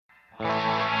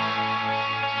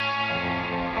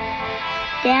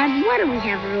Dad, why do we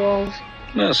have rules?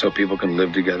 Well, so people can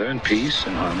live together in peace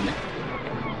and harmony.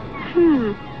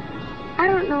 I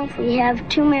don't know if we have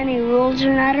too many rules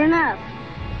or not enough.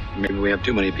 Maybe we have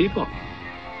too many people.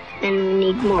 Then we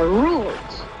need more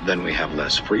rules. Then we have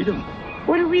less freedom.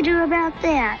 What do we do about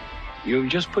that? You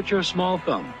just put your small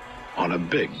thumb on a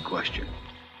big question.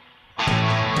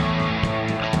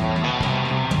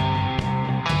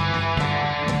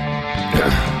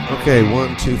 Okay,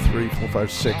 1, 2, 3, 4,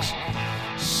 5, 6,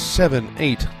 7,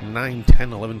 8, 9,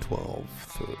 10, 11, 12.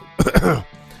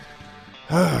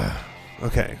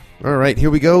 Okay. All right, here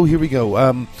we go.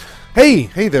 Hey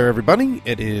there, everybody.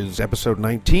 It is episode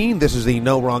 19. This is the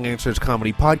No Wrong Answers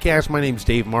Comedy Podcast. My name's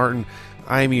Dave Martin.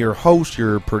 I'm your host,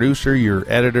 your producer, your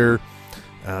editor.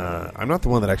 I'm not the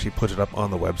one that actually puts it up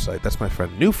on the website. That's my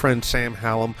new friend, Sam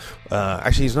Hallam.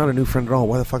 Actually, he's not a new friend at all.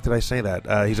 Why the fuck did I say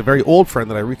that? He's a very old friend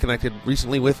that I reconnected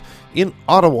recently with in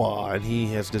Ottawa, and he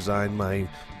has designed my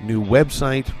new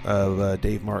website of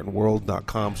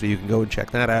DaveMartinWorld.com, so you can go and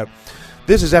check that out.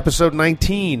 This is episode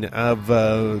 19 of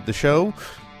the show.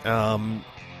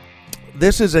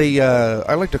 This is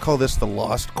I like to call this the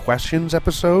Lost Questions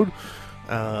episode.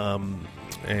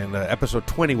 And episode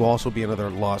 20 will also be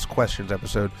another Lost Questions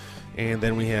episode. And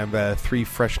then we have 3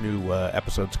 fresh new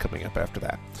episodes coming up after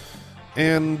that.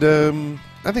 And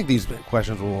I think these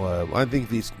questions will, I think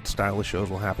these style of shows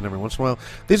will happen every once in a while.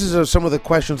 This is some of the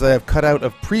questions that I have cut out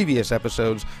of previous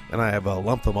episodes, and I have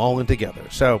lumped them all in together.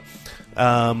 So,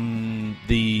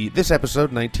 this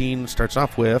episode, 19, starts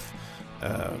off with...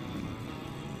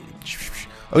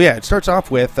 it starts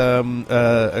off with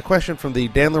a question from the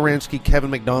Dan Loransky, Kevin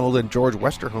McDonald, and George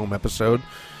Westerholm episode.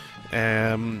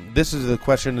 This is the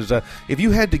question: if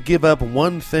you had to give up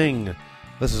one thing,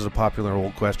 this is a popular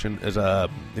old question. If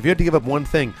you had to give up one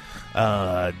thing,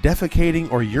 defecating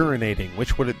or urinating,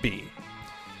 which would it be?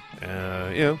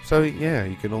 You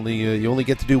can you only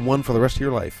get to do one for the rest of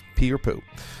your life: pee or poo.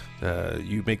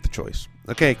 You make the choice.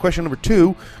 Okay, question number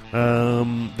 2.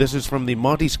 This is from the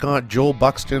Monty Scott, Joel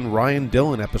Buxton, Ryan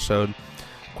Dillon episode.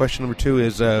 Question number 2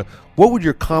 is, what would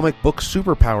your comic book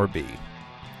superpower be?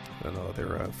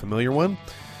 Another familiar one.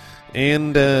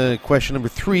 And question number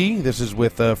 3, this is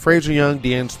with Fraser Young,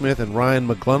 Deanne Smith, and Ryan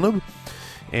McGlunnob.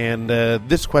 And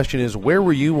this question is, where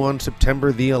were you on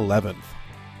September the 11th?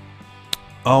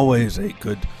 Always a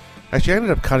good... Actually, I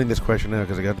ended up cutting this question out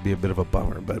because I got to be a bit of a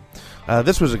bummer, but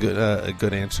this was a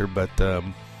good answer. But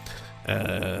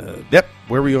yep,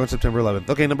 where were you on September 11th?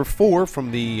 Okay, number 4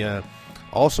 from the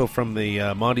also from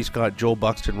the Monty Scott, Joel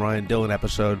Buxton, Ryan Dillon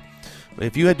episode.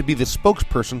 If you had to be the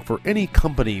spokesperson for any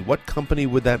company, what company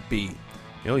would that be?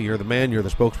 You're the man, you're the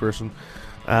spokesperson.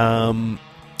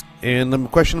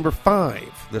 And question number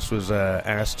 5. This was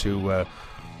asked to.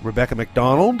 Rebecca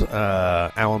McDonald,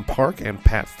 Alan Park, and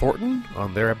Pat Thornton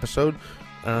on their episode.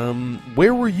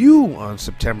 Where were you on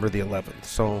September the 11th?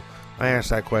 So I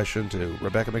asked that question to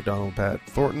Rebecca McDonald, Pat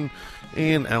Thornton,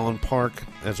 and Alan Park,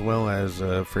 as well as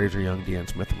Fraser Young, Deanne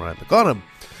Smith, and Ryan McGlunnob.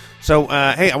 So,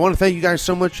 hey, I want to thank you guys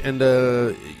so much, and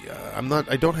I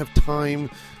don't have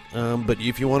time, but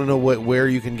if you want to know where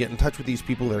you can get in touch with these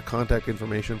people, their contact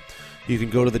information, you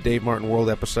can go to the Dave Martin World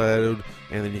episode,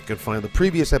 and then you can find the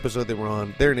previous episode they were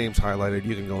on. Their names highlighted.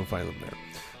 You can go and find them there.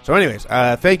 So anyways,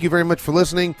 thank you very much for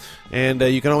listening, and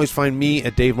you can always find me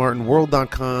at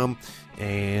DaveMartinWorld.com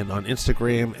and on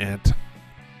Instagram at,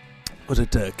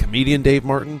 Comedian Dave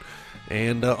Martin,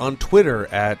 and on Twitter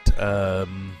at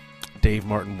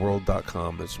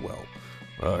DaveMartinWorld.com as well,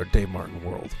 or Dave Martin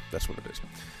World. That's what it is.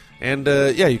 And,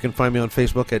 you can find me on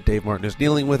Facebook at Dave Martin is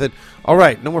Dealing With It. All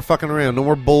right, no more fucking around. No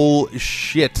more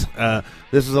bullshit.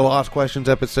 This is a Lost Questions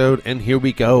episode, and here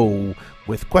we go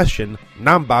with question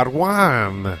number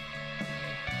 1.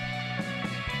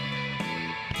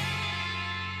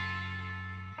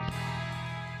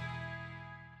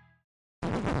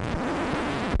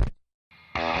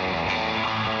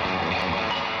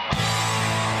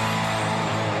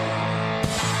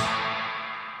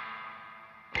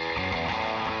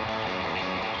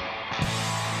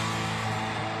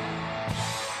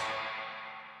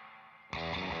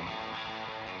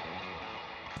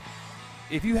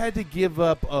 If you had to give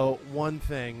up one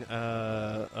thing,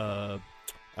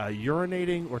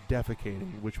 urinating or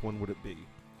defecating, which one would it be?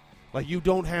 Like, you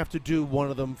don't have to do one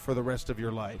of them for the rest of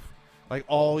your life. Like,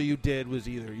 all you did was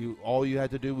all you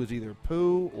had to do was either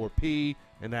poo or pee,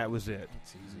 and that was it.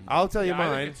 It's easy. I'll tell you I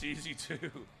mine. think it's easy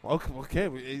too.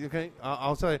 Okay.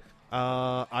 I'll tell you.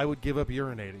 I would give up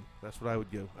urinating. That's what I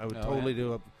would do. I would totally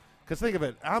do it. Because think of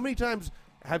it. How many times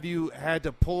have you had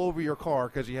to pull over your car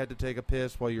because you had to take a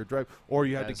piss while you're driving, or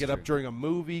you had to get up during a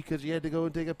movie because you had to go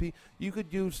and take a pee? You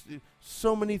could use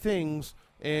so many things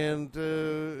And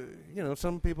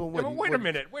some people. Yeah, but wait a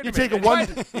minute. You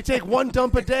take one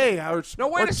dump a day. No,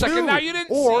 wait a second. Two. Now you didn't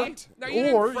see. Now you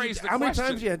didn't phrase the question. How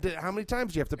many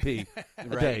times do you have to pee a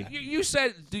day? You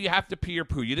said, do you have to pee or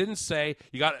poo? You didn't say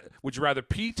would you rather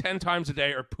pee 10 times a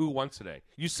day or poo once a day?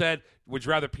 You said, would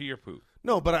you rather pee or poo?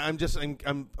 No, but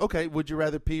I'm okay. Would you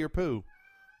rather pee or poo?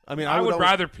 I mean, I would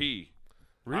rather pee.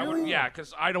 Really? Yeah,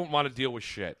 because I don't want to deal with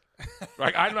shit.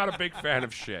 Like, I'm not a big fan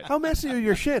of shit. How messy are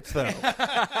your shits, though?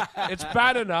 It's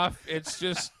bad enough. It's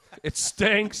just, it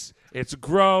stinks. It's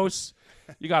gross.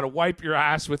 You got to wipe your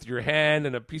ass with your hand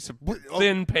and a piece of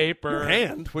thin paper. Your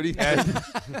hand? What do you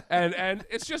and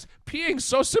it's just peeing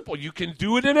so simple. You can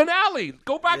do it in an alley.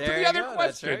 Go back to the other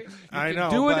question. Right. You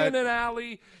can do it in an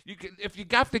alley. You can, if you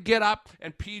have to get up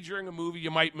and pee during a movie,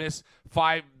 you might miss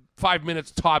 5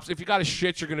 minutes tops. If you got to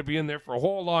shit, you're going to be in there for a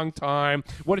whole long time.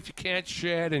 What if you can't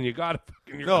shit and you got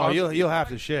to? No, you'll have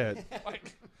to shit.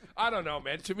 Like, I don't know,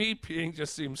 man. To me, peeing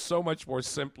just seems so much more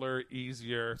simpler,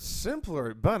 easier.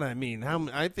 Simpler, but I mean,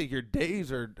 I think your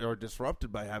days are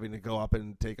disrupted by having to go up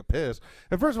and take a piss.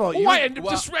 And first of all,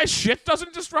 shit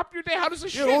doesn't disrupt your day. How does a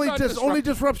shit only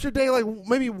disrupts your day like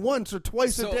maybe once or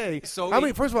twice a day? So how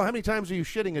many times are you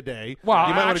shitting a day? Well,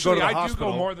 you might want to go to the I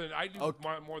hospital. do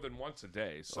more than once a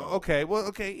day. So.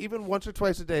 Okay, even once or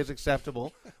twice a day is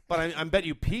acceptable. But I bet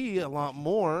you pee a lot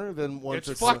more than once.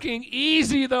 It's fucking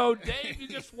easy though, Dave. You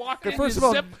just walk in, first of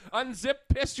all, unzip,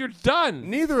 piss, you're done.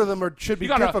 Neither of them should be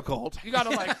difficult. You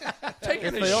gotta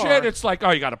taking a shit. It's like,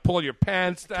 you gotta pull your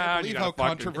pants down. You how gotta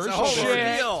controversial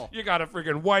shit. deal. You gotta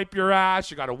freaking wipe your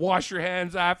ass. You gotta wash your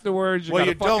hands afterwards.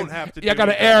 You don't have to. You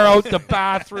gotta air out the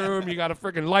bathroom. You gotta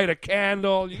freaking light a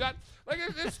candle. You got. Like,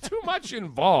 it's too much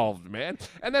involved, man.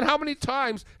 And then how many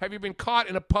times have you been caught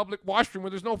in a public washroom where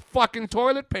there's no fucking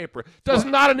toilet paper? That's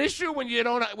not an issue when you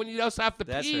just have to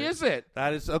pee, is it?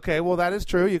 That is okay. Well, that is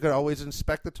true. You could always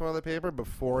inspect the toilet paper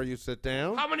before you sit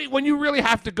down. When you really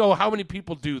have to go, how many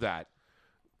people do that?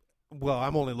 Well,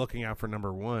 I'm only looking out for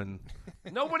number one.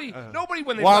 Nobody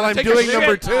when they while I'm take doing a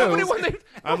number shit, two.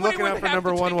 I'm looking out for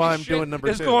number one while I'm doing number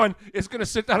two. Is going to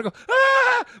sit down and go,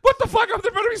 what the fuck?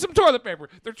 There better be some toilet paper.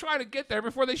 They're trying to get there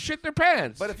before they shit their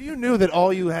pants. But if you knew that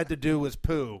all you had to do was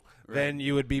poo, then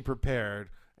you would be prepared,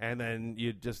 and then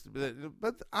you just.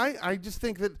 But I just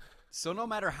think that. So no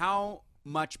matter how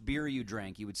much beer you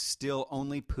drank, you would still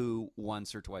only poo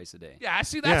once or twice a day. Yeah,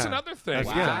 see, that's another thing.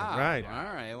 Wow. Yeah, right.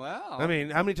 All right. Well, I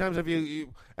mean, how many times have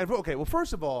you okay, well,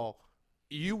 first of all,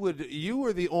 you were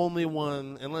the only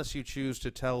one, unless you choose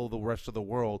to tell the rest of the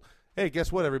world, hey,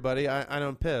 guess what, everybody, I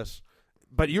don't piss.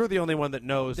 But you're the only one that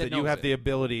knows that you have the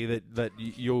ability that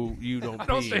you don't pee. I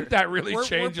don't think that really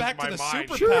changes we're back my to the mind.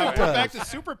 Sure it We're does. back to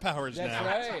superpowers now.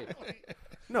 that's right.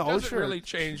 No, Doesn't sure. really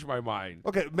change my mind.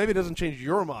 Okay, maybe it doesn't change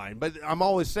your mind, but I'm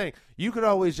always saying you could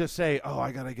always just say, "Oh,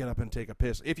 I gotta get up and take a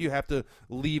piss." If you have to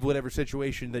leave whatever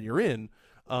situation that you're in,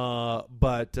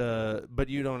 but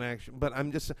you don't actually. But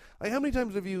I'm just like, how many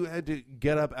times have you had to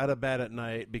get up out of bed at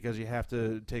night because you have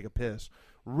to take a piss?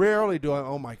 Rarely do I.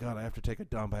 Oh my God, I have to take a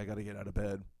dump. I got to get out of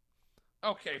bed.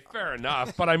 Okay, fair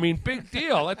enough. But I mean, big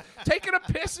deal. Taking a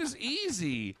piss is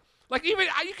easy. Like, even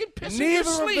you can piss in your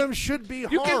sleep. Neither of them should be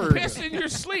hard. You can piss in your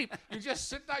sleep. You just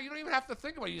sit down. You don't even have to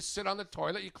think about it. You sit on the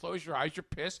toilet. You close your eyes. You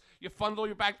piss. You fundle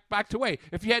your back to way.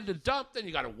 If you had to dump, then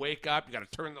you got to wake up. You got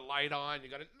to turn the light on. You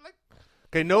got to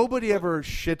Okay, nobody ever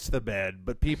shits the bed,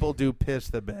 but people do piss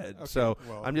the bed. So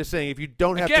I'm just saying, if you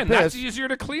don't have to piss, that's easier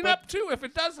to clean up too if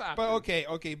it does happen. But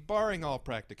okay, barring all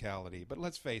practicality, but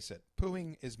let's face it,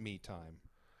 pooing is me time.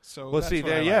 So well, that's see what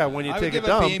there, I like. yeah, when you I take would a give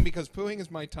dump, peeing because pooing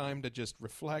is my time to just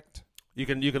reflect. You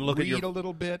can look read at your a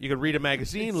little bit. You can read a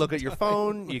magazine, look at your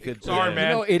phone. You could Sorry,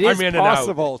 man. It is I'm in and out.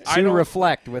 possible to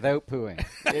reflect without pooing.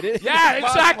 It is Yeah,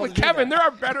 exactly, Kevin. There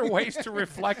are better ways to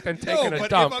reflect than taking a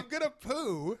dump. If I'm gonna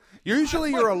poo,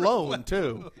 usually you're alone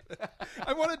too.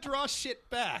 I want to draw shit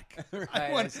back.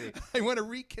 I want to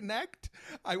reconnect.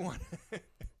 I want.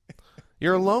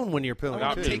 You're alone when you're pooing.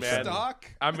 Not too. me, Take man. stock.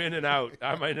 I'm in and out.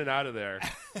 I'm in and out of there.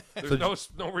 There's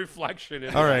no reflection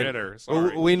in All the right, bitter.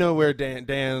 Sorry. we know where Dan.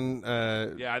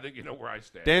 Yeah, I think you know where I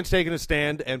stand. Dan's taking a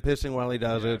stand and pissing while he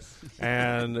does it,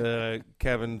 and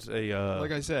Kevin's a.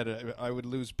 Like I said, I would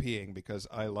lose peeing because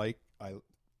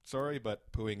sorry,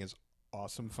 but pooing is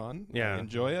awesome fun. Yeah. I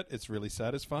enjoy it. It's really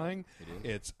satisfying.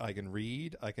 I can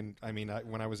read.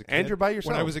 When I was a kid. And you're by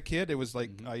yourself. When I was a kid, it was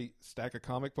like I stack of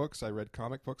comic books. I read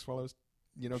comic books while I was,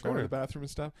 going to the bathroom and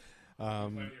stuff. You play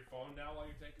on your phone now while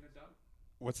you're taking a dump?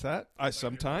 What's that?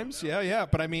 Sometimes, yeah.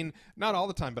 But I mean, not all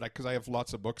the time. But because I have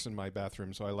lots of books in my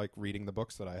bathroom, so I like reading the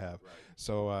books that I have. Right.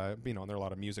 So and there are a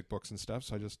lot of music books and stuff.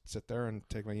 So I just sit there and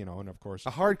take my, and of course,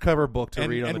 a hardcover book to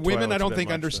read on the And women, toilet's I don't a bit think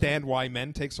much, understand why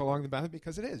men take so long in the bathroom,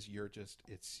 because it is.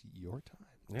 It's your time.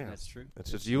 Yeah, That's true.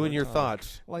 It's just you and your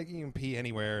thoughts. Like you can pee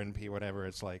anywhere and pee whatever.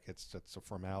 It's like it's a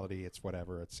formality. It's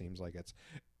whatever. It seems like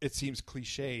it seems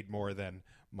cliched more than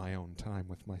my own time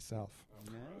with myself.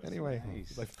 Anyway,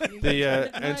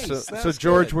 so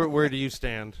George, where do you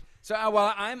stand? So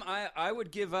I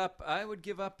would give up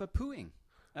a pooing.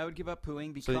 I would give up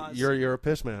pooing because So you're a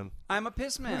piss man. I'm a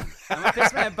piss man.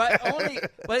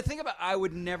 But think about, I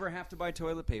would never have to buy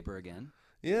toilet paper again.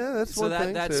 Yeah, that's So one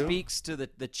thing that too. speaks to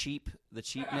the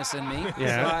cheapness in me.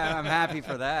 Yeah. So I'm happy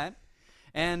for that.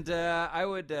 And I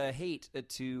would hate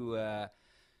to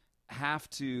have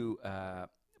to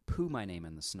poo my name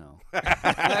in the snow. I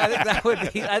think that would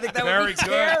be Very good.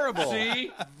 terrible. See?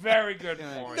 Very good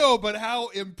point. No, but how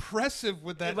impressive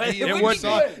would that be? It would be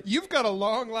good. You've got a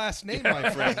long last name, my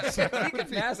friend. So You could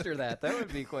master that. That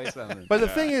would be quite something. But the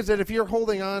thing is that if you're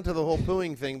holding on to the whole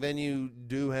pooing thing, then you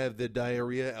do have the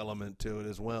diarrhea element to it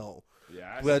as well.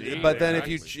 Yeah, But then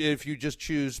exactly. if you just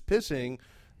choose pissing,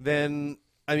 then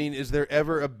I mean, is there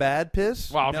ever a bad piss?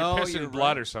 Well, No, if you're you're pissing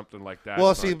blood right. or something like that,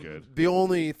 Well, it's see, not good. the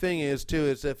only thing is too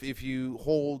is if you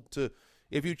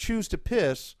choose to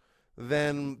piss,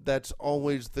 then that's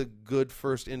always the good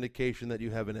first indication that you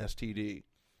have an STD.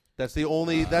 That's the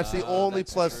only that's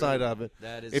plus true. side of it.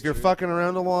 That is If you're true. fucking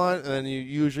around a lot, then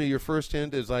usually your first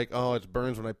hint is like, oh, it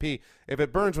burns when I pee. If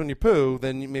it burns when you poo,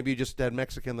 then maybe you just had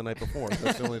Mexican the night before.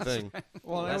 That's the only thing.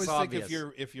 Well, I That's always obvious.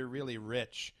 think if you're really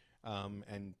rich,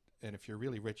 and if you're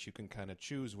really rich, you can kind of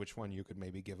choose which one you could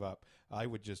maybe give up. I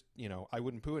would just, I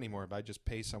wouldn't poo anymore, but I'd just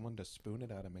pay someone to spoon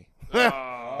it out of me.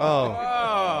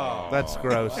 Oh, that's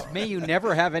gross. May you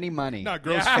never have any money. Not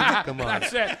gross. Come on.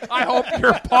 That's it. I hope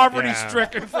you're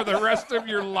poverty-stricken for the rest of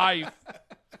your life.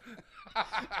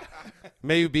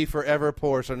 May you be forever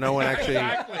poor, so no one actually.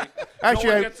 Exactly. Actually, no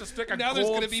one I- gets to stick a Now there's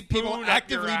going going to be people spoon up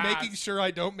actively your ass. making sure I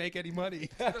don't make any money.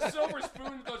 The silver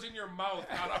spoon goes in your mouth,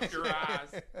 not up your ass.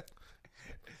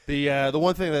 The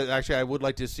one thing that actually I would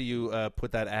like to see you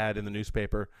put that ad in the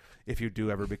newspaper if you do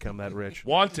ever become that rich.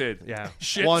 Wanted. Yeah.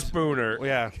 Shit Want- spooner.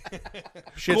 Yeah.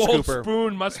 Shit Gold scooper.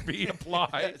 spoon must be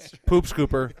applied. Poop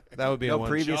scooper. That would be a No one.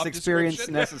 previous Job experience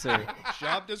description. necessary.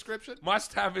 Job description?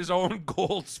 Must have his own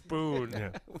gold spoon. Yeah.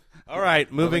 All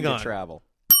right, moving Willing on. to travel.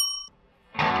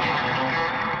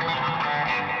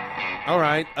 All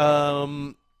right.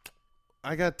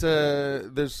 I got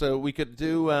there's we could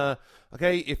do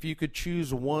okay, if you could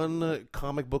choose one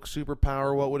comic book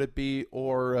superpower, what would it be?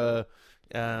 Or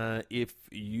if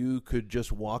you could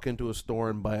just walk into a store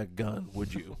and buy a gun,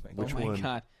 would you? Which oh my one?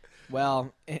 God.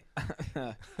 Well,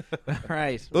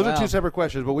 right. Those well. are two separate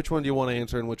questions, but which one do you want to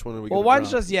answer and which one are we Well, gonna one's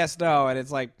drop? just yes, no, and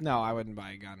it's like no, I wouldn't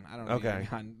buy a gun. I don't need Okay.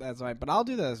 a gun. That's right. But I'll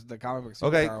do the comic book.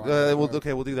 Okay, superpower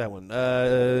one. we'll do that one.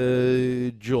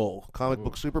 Joel, comic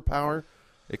book superpower.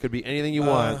 It could be anything you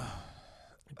want.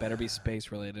 It better be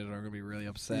space related, or I'm gonna be really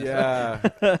upset. Yeah.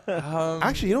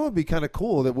 Actually, you know what would be kind of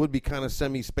cool? That would be kind of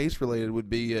semi-space related. Would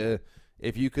be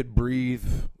if you could breathe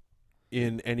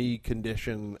in any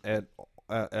condition at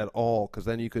all, because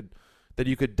then you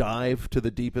could dive to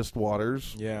the deepest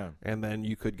waters. Yeah. and then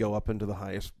you could go up into the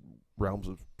highest realms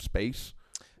of space.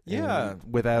 Yeah.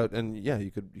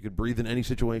 You could breathe in any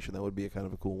situation. That would be a kind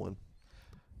of a cool one.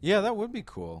 Yeah, that would be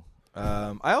cool.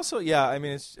 I also, I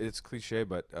mean, it's cliche,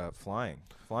 but flying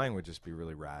would just be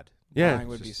really rad. Yeah, Flying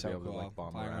would be Just to so able to, cool. like,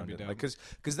 bomb Flying would around be it. dope. Like,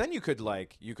 because then you could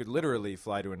literally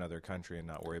fly to another country and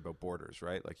not worry about borders,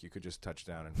 right? Like you could just touch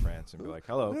down in France and be like,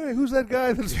 hello. Hey, who's that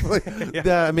guy? That's like,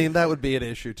 yeah, I mean that would be an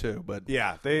issue too. But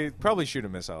Yeah, they probably shoot a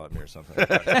missile at me or something. Like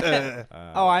that.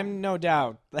 Oh, I'm no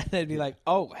doubt. They'd be like,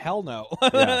 oh hell no.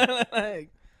 Yeah. Like,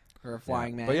 or a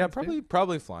flying man. But yeah,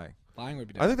 probably flying. flying would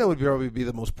be dope. I think that would probably be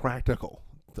the most practical.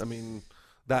 I mean,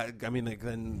 like,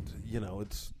 then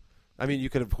it's. I mean, you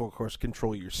could of course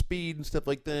control your speed and stuff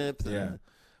like that. Yeah.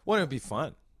 Well, it would be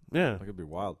fun. Yeah. Like, it'd be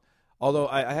wild. Although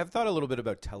I have thought a little bit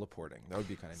about teleporting. That would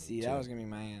be kind of neat. See, too. that was gonna be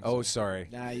my answer. Oh, sorry.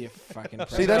 Nah, you fucking.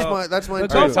 See, that's my But too.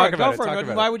 go Alright, for talk it. about Go it, for talk it.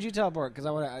 about Why it. would you teleport? Because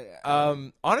I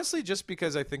want. Honestly, just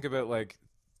because I think about like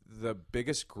the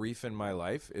biggest grief in my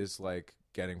life is like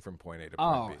getting from point A to point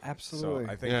Oh, B. absolutely.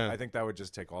 So Yeah. I think that would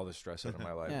just take all the stress out of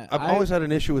my life. Yeah. I've always had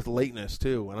an issue with lateness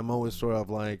too, and I'm always sort of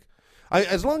like,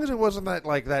 As long as it wasn't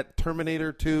that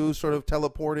Terminator 2 sort of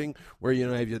teleporting where you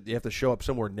have to show up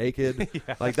somewhere naked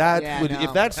like that. Yeah, no.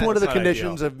 If that's one of the not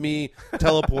conditions ideal. of me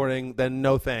teleporting, then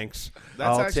no thanks. That's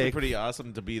I'll actually take... pretty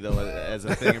awesome to be though as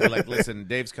a thing. We're like, listen,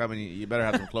 Dave's coming. You better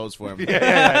have some clothes for him.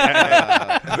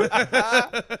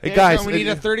 Hey Hey, guys, we need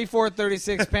a 34,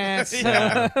 36 pants.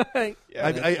 I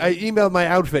emailed my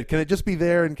outfit. Can it just be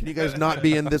there? And can you guys not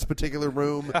be in this particular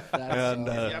room? And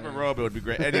If you have a robe, it would be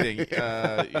great. Anything,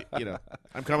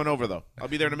 I'm coming over though. I'll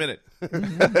be there in a minute.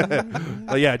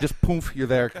 but yeah, just poof, you're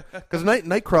there. Because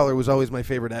Nightcrawler was always my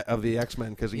favorite of the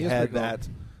X-Men because he had that.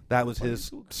 That was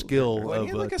his skill Well, of he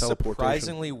had like a teleportation.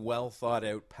 surprisingly well thought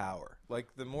out power.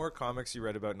 Like the more comics you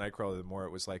read about Nightcrawler, the more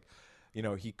it was like,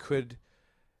 he could.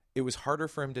 It was harder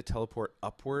for him to teleport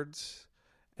upwards,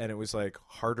 and it was like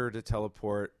harder to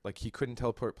teleport. Like he couldn't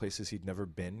teleport places he'd never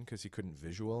been because he couldn't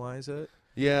visualize it.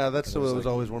 Yeah, that's And it was was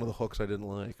always one of the hooks I didn't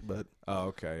like. But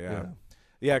okay,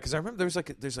 yeah, because I remember there's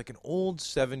like an old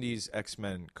 '70s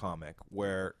X-Men comic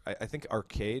where I think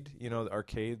Arcade, the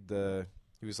Arcade,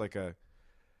 he was like a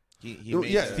He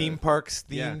made theme parks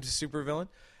themed supervillain.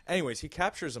 Anyways, he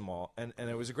captures them all, and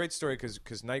it was a great story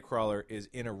because Nightcrawler is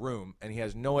in a room and he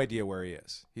has no idea where he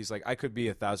is. He's like, I could be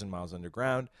 1,000 miles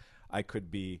underground, I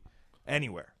could be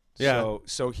anywhere. Yeah.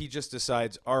 So he just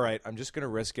decides, all right, I'm just going to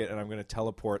risk it, and I'm going to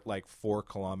teleport like 4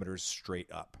 kilometers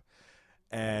straight up,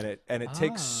 and it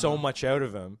takes so much out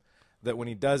of him that when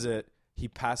he does it, he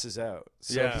passes out.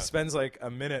 So he spends like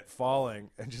a minute falling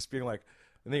and just being like,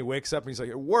 and then he wakes up and he's like,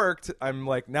 it worked. I'm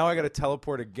like, now I got to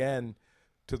teleport again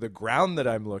to the ground that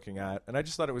I'm looking at, and I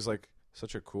just thought it was like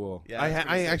such a cool. Yeah, I have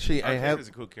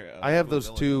those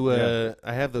villain. two.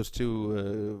 I have those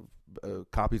two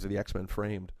copies of the X-Men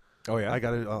framed. Oh yeah,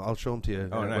 I'll show them to you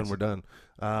when nice. we're done.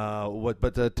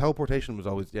 But teleportation was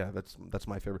always that's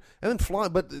my favorite. And then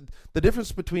flying, but the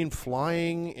difference between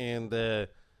flying and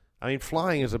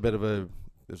flying is a bit of a.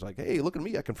 It's like, hey, look at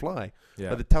me, I can fly. Yeah.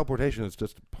 But the teleportation is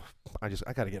just, I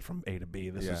got to get from A to B.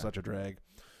 This is such a drag.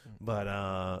 But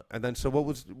and then so what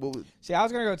was See, I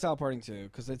was gonna go teleporting too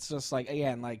because it's just like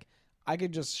again like I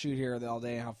could just shoot here all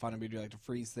day and have fun and be like to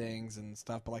freeze things and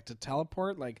stuff, but like to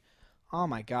teleport, like, oh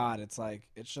my god, it's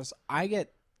just I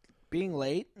get being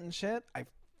late and shit. I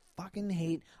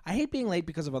hate being late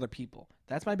because of other people.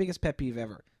 That's my biggest pet peeve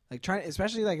ever. Like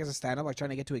especially like as a stand-up, like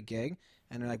trying to get to a gig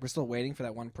and like we're still waiting for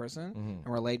that one person and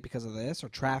we're late because of this or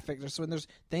traffic. There's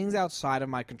things outside of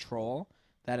my control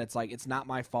that it's like it's not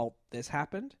my fault this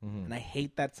happened, and I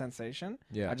hate that sensation.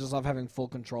 Yeah. I just love having full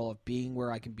control of being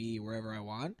where I can be wherever I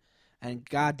want. And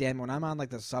goddamn, when I'm on like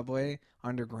the subway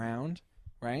underground,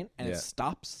 right, and it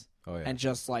stops. Oh, yeah. And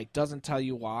just like doesn't tell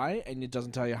you why, and it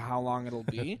doesn't tell you how long it'll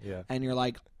be. Yeah. And you're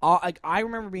like I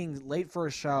remember being late for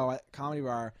a show at Comedy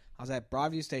Bar. I was at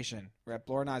Broadview Station. We're at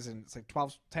Bloor and Eisen. It's like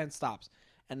 10 stops,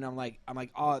 and I'm like,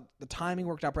 oh, the timing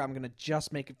worked out. I'm gonna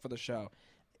just make it for the show.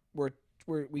 We're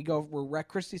at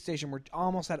Christie Station. We're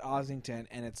almost at Ossington,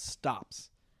 and it stops,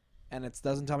 and it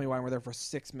doesn't tell me why. We're there for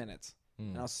 6 minutes,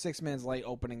 and I was 6 minutes late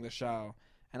opening the show,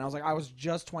 and I was like, I was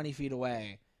just 20 feet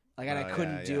away. Like, and I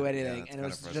couldn't do anything, and it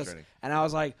was just, and I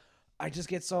was like, I just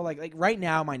get so like right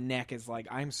now my neck is like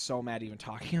I'm so mad even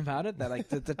talking about it that like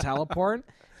the teleport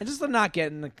and just to not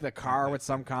get in the car with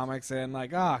some comics and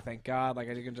like thank God like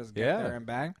you can just get there and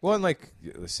bang. Well, and like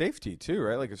the safety too,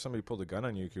 right? Like if somebody pulled a gun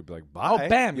on you, you could be like, bye. Oh,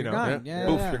 bam, you're gone. Yeah,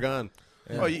 poof, yeah. you're gone.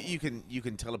 Yeah. Oh, you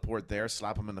can teleport there,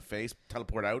 slap him in the face,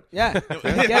 teleport out. Yeah,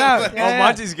 get out. Yeah,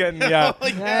 Monty's getting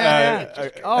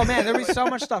Oh man, there'd be so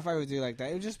much stuff I would do like that.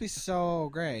 It would just be so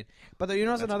great. But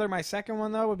my second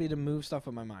one though would be to move stuff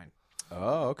with my mind.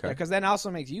 Oh, okay. Because then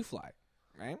also makes you fly,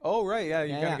 right? Oh, right. Yeah, you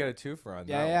Yeah, gotta yeah. get a 2 for on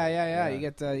that. Yeah. You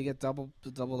get double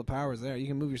the powers there. You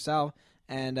can move yourself,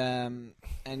 and then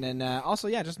also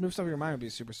just move stuff with your mind would be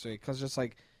super sweet. Because just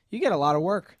like you get a lot of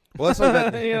work. Well, that's like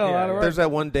that. You get a lot of work. There's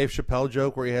that one Dave Chappelle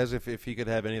joke where he has if he could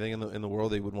have anything in the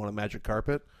world, he would want a magic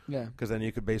carpet. Yeah. Because then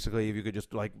you could basically, if you could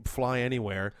just like fly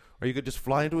anywhere, or you could just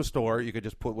fly into a store, you could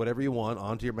just put whatever you want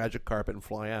onto your magic carpet and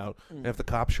fly out. And if the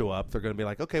cops show up, they're going to be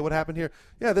like, okay, what happened here?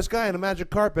 Yeah, this guy in a magic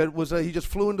carpet was he just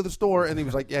flew into the store and he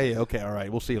was like, yeah, okay, all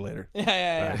right, we'll see you later.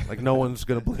 Yeah. Right? Like no one's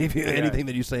going to believe you anything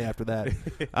that you say after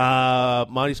that.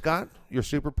 Monty Scott, your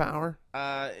superpower?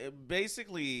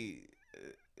 Basically,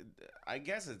 I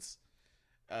guess it's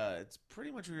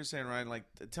pretty much what you're saying, Ryan. Like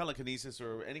telekinesis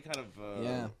or any kind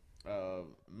of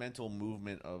mental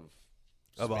movement of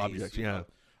space, objects,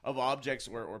 of objects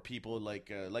or people,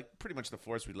 like pretty much the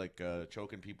Force would like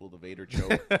choking people, the Vader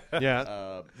choke.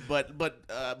 Yeah. But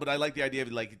I like the idea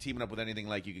of like teaming up with anything,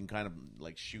 like you can kind of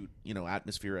like shoot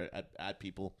atmosphere at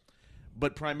people.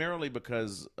 But primarily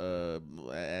because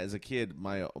as a kid,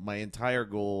 my entire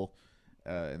goal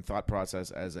and thought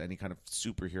process as any kind of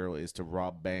superhero is to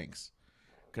rob banks.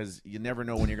 Because you never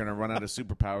know when you're going to run out of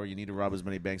superpower. You need to rob as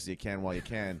many banks as you can while you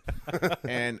can.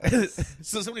 And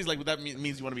so somebody's like, well, that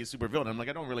means you want to be a supervillain. I'm like,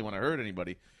 I don't really want to hurt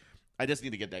anybody. I just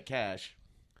need to get that cash.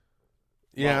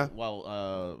 Yeah.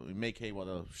 While make hay while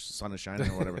the sun is shining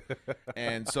or whatever.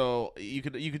 And so you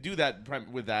could do that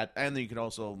with that, and then you could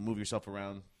also move yourself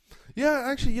around. Yeah,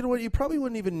 actually, you know what? You probably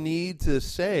wouldn't even need to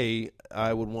say,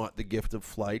 I would want the gift of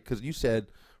flight, because you said,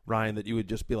 Ryan, that you would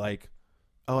just be like,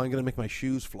 oh, I'm going to make my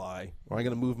shoes fly, or I'm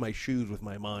going to move my shoes with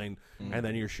my mind, and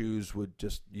then your shoes would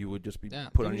just be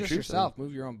put on your shoes. Yourself,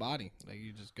 move your own body. Like,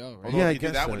 you just go, right? Although Yeah, if I you do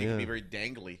guess that so, one, you yeah. can be very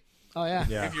dangly. Oh, yeah.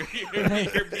 If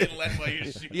you're being led by your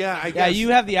shoes. Yeah, I Yeah, guess. you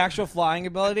have the actual flying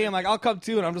ability. I'm like, I'll come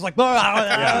too, and I'm just like,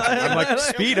 I'm like,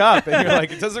 speed up, and you're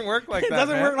like, it doesn't work like it that.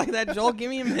 doesn't man. work like that, Joel. Give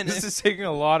me a minute. This is taking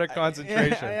a lot of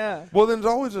concentration. Yeah. Well, then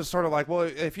there's always a sort of like, well,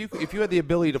 if you had the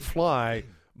ability to fly,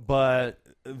 but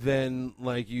then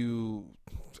like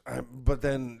but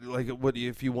then like what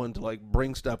if you wanted to like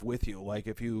bring stuff with you, like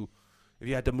if you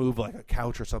had to move like a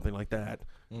couch or something like that,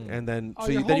 and then Oh,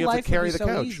 so your then you whole have to life would carry be the so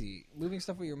couch. Easy. Moving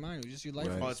stuff with your mind would just your life.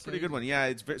 Right. would Oh, be it's a so pretty good easy. one. Yeah,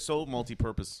 it's so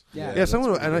multi-purpose. Yeah. Yeah,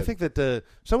 someone, pretty and I good. think that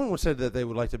someone said that they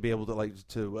would like to be able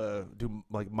to do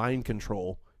like mind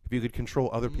control. If you could control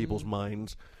other people's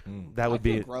minds, that would I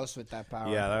feel be. gross with that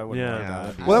power. Yeah, that would. Yeah.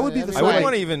 That would Well, that would be the I same. wouldn't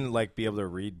want to even like be able to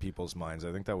read people's minds.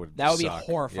 I think that would That would be suck.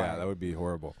 horrifying. Yeah, that would be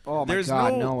horrible. Oh my There's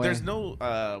god, no way. There's no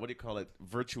what do you call it?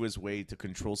 Virtuous way to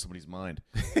control somebody's mind.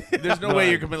 There's no way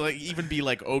you're gonna like even be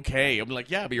like okay. I'm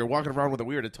like yeah, but you're walking around with a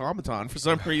weird automaton for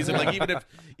some reason. Like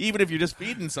even if you're just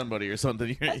feeding somebody or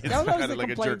something, it's That was always kind the of like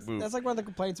a jerk complaints- move. That's like one of the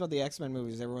complaints about the X-Men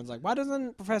movies. Everyone's like, why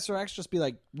doesn't Professor X just be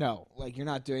like, no, like you're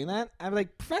not doing that? I'm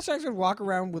like, Professor X would walk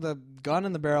around with a gun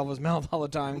in the barrel of his mouth all the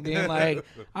time, being like,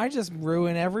 I just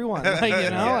ruin everyone. Like, you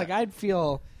know, like I'd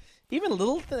feel even a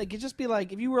little thing. Like, it'd just be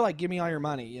like, if you were like, give me all your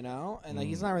money, you know, and like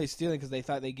he's not really stealing because they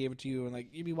thought they gave it to you, and like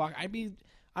you'd be walking.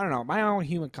 I don't know, my own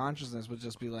human consciousness would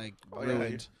just be like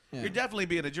ruined. Yeah. You're definitely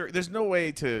being a jerk. There's no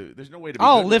way to. Be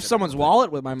I'll good lift with someone's it.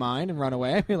 wallet with my mind and run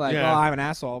away. I'd be like, Yeah. well, I'm an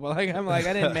asshole, but like I'm like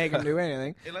I didn't make him do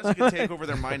anything. Unless you can take over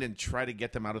their mind and try to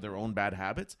get them out of their own bad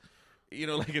habits. You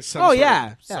know, like it's some Oh, sort yeah, of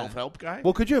yeah. self-help guy.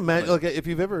 Well, could you imagine, like, if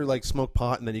you've ever like smoked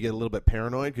pot and then you get a little bit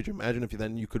paranoid? Could you imagine if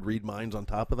then you could read minds on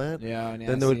top of that? Yeah,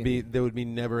 Then there would be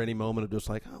never any moment of just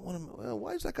like,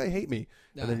 why does that guy hate me?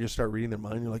 Yeah. And then you start reading their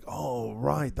mind. And you're like, oh,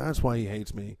 right, that's why he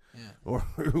hates me. Yeah. Or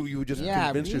you would just Yeah,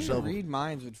 convince reading yourself. read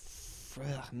minds would.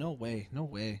 No way.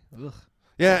 Ugh.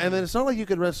 Yeah, and then it's not like you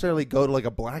could necessarily go to like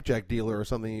a blackjack dealer or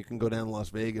something. You can go down to Las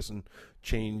Vegas and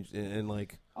change and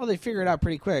like. Oh, they figure it out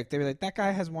pretty quick. They were like, that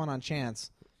guy has won on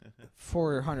chance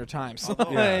 400 times. Yeah.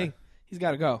 Like, he's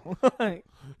got to go.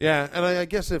 Yeah, and I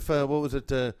guess if what was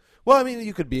it? Well, I mean,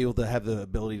 you could be able to have the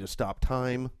ability to stop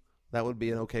time. That would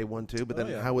be an okay one too. But then,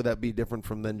 how would that be different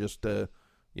from then just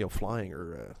flying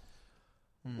or?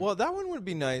 Well, that one would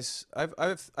be nice.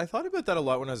 I thought about that a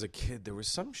lot when I was a kid. There was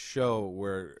some show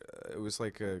where it was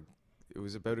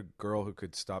about a girl who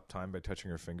could stop time by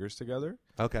touching her fingers together.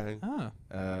 Okay.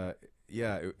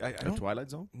 Yeah, I The don't. Twilight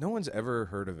Zone. No one's ever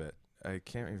heard of it. I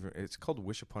can't even. It's called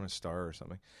Wish Upon a Star or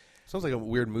something. Sounds like a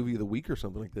weird movie of the week or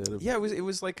something like that. Yeah, it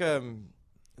was like a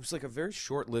very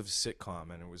short-lived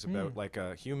sitcom, and it was about like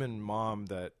a human mom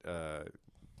that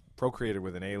procreated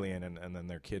with an alien, and then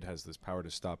their kid has this power to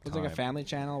stop Was time. it like a Family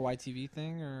Channel YTV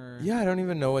thing, or Yeah, I don't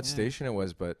even know what station it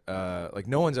was, but like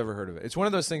no one's ever heard of it. It's one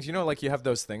of those things, you know, like you have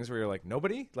those things where you're like,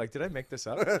 nobody? Like, did I make this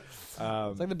up? It's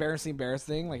like the Berenstain Bears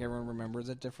thing. Like everyone remembers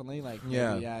it differently. Like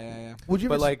Yeah. yeah. Would you?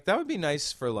 But ever like that would be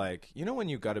nice for like, you know, when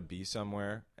you got to be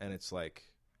somewhere and it's like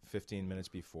 15 minutes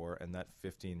before, and that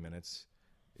 15 minutes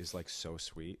is like so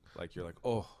sweet. Like you're like,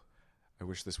 oh, I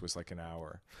wish this was like an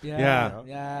hour. Yeah.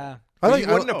 Yeah. I But like.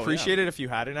 you wouldn't I- appreciate it if you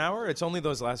had an hour. It's only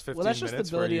those last 15 Well, that's just the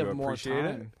minutes where ability you of more appreciate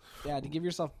time. it. Yeah, to give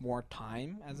yourself more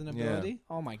time as an ability.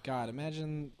 Oh my God!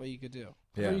 Imagine what you could do.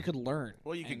 Yeah. Or you could learn.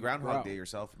 Well, you can and Groundhog grow. Day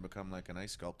yourself and become like an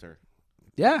ice sculptor,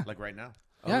 Yeah. like right now,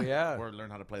 Yeah. Oh yeah, or learn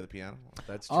how to play the piano.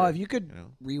 that's true. Oh, if you could You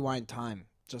know? rewind time,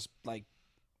 just like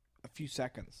a few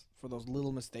seconds for those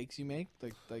little mistakes you make,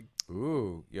 like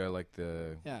Ooh, yeah, like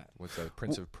the yeah. what's that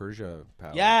Prince of Persia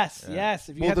power? Yes, Yeah. yes.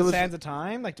 If you Well, had there the was- sands of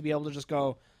time, like to be able to just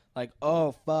go, like,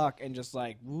 oh fuck, and just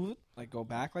like, whoop, like go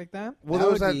back like that. Well, that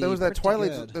there was would that. be There was that pretty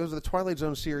Twilight. good. There was the Twilight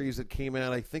Zone series that came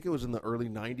out. I think it was in the early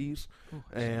 '90s,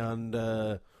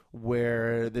 and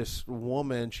where this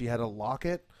woman, she had a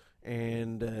locket,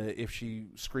 and if she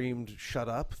screamed "shut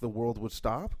up," the world would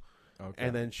stop. Okay.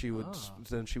 And then she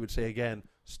would say again,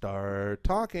 "Start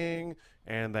talking,"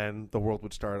 and then the world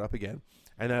would start up again.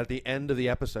 And then at the end of the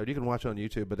episode, you can watch it on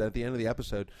YouTube, but at the end of the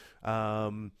episode,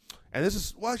 and this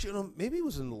is, well, you know, maybe it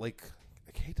was in like,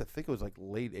 I hate to think it was like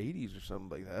late 80s or something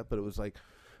like that, but it was like,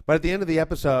 but at the end of the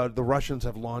episode, the Russians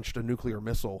have launched a nuclear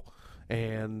missile,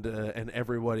 and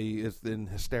everybody is in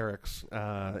hysterics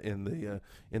in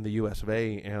the U.S. of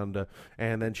A. And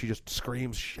then she just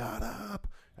screams, "Shut up!"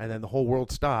 And then the whole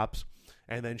world stops.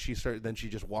 And then she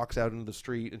just walks out into the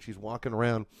street, and she's walking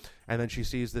around, and then she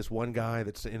sees this one guy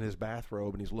that's in his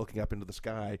bathrobe, and he's looking up into the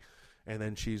sky, and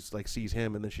then she's like sees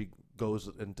him, and then she goes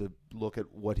in to look at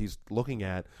what he's looking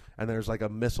at, and there's like a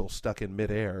missile stuck in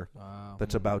midair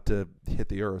that's about to hit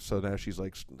the earth. So now she's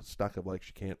like stuck up, like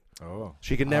she can't. Oh,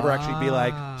 she can never actually be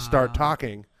like start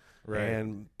talking, right?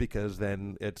 And because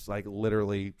then it's like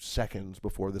literally seconds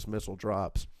before this missile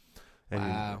drops. And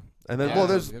wow. And then, well,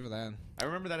 there's. I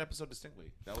remember that episode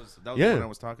distinctly. That was the one I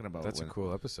was talking about. That's a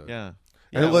cool episode. Yeah.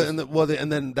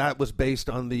 And then that was based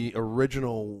on the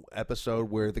original episode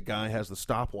where the guy has the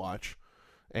stopwatch,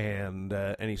 and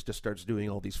he just starts doing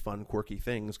all these fun, quirky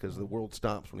things because the world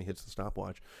stops when he hits the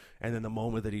stopwatch. And then the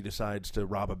moment that he decides to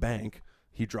rob a bank,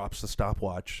 he drops the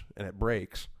stopwatch and it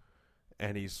breaks,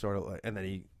 and he's sort of like, and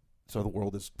then so the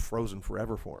world is frozen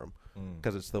forever for him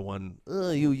because it's the one,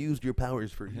 you used your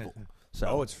powers for evil.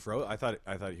 So it's I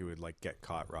thought he would like get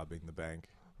caught robbing the bank.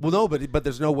 Well, no, but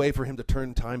there's no way for him to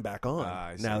turn time back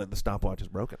on now that the stopwatch is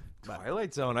broken.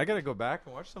 Twilight Zone. I got to go back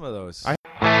and watch some of those.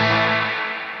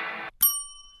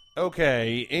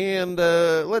 Okay, and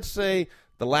let's say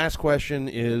the last question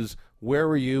is, where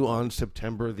were you on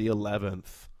September the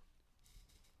 11th?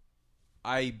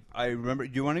 I remember.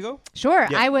 Do you want to go? Sure.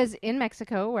 Yeah. I was in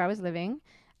Mexico where I was living.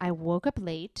 I woke up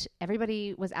late.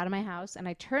 Everybody was out of my house, and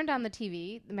I turned on the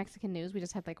TV, the Mexican news. We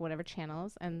just had like whatever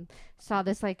channels, and saw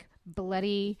this like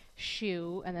bloody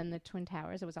shoe, and then the Twin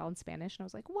Towers. It was all in Spanish, and I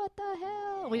was like, "What the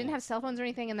hell?" We didn't have cell phones or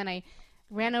anything, and then I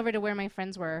ran over to where my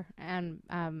friends were, and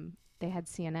they had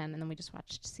CNN, and then we just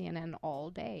watched CNN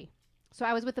all day. So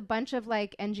I was with a bunch of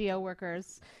like NGO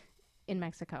workers in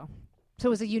Mexico. So it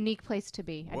was a unique place to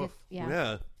be.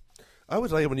 Yeah. I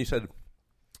always like it when you said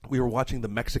we were watching the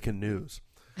Mexican news.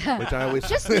 Which I always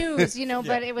just news,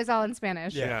 but it was all in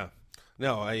Spanish. Yeah.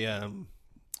 No, well,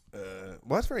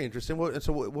 that's very interesting. What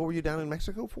were you down in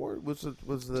Mexico for? Was the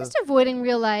just avoiding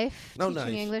real life, teaching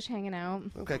nice. English, hanging out.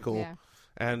 Okay, cool. Yeah.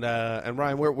 And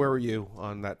Ryan, where were you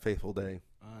on that fateful day?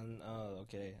 On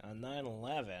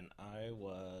 9/11, I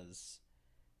was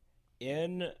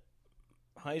in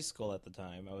high school at the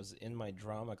time. I was in my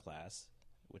drama class,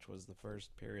 which was the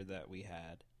first period that we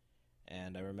had.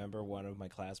 And I remember one of my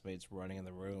classmates running in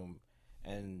the room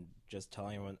and just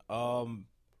telling everyone,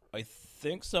 I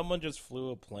think someone just flew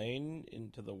a plane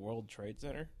into the World Trade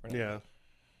Center. Right? Yeah.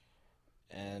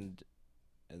 And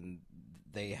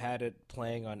they had it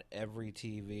playing on every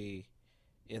TV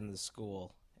in the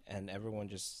school, and everyone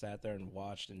just sat there and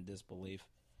watched in disbelief.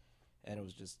 And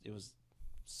it was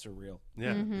surreal.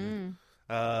 Yeah. Mm-hmm.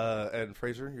 And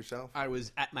Fraser, yourself? I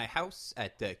was at my house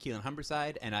at Keelan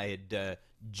Humberside, and I had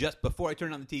just before I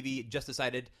turned on the TV, just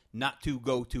decided not to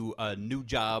go to a new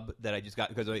job that I just got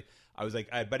because I was like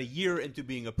about a year into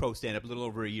being a pro stand-up, a little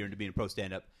over a year into being a pro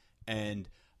stand-up, and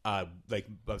I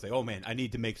was like, oh man, I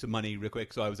need to make some money real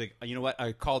quick. So I was like, you know what?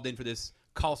 I called in for this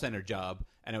call center job,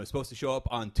 and I was supposed to show up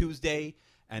on Tuesday.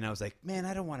 And I was like, man,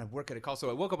 I don't want to work at a call. So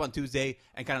I woke up on Tuesday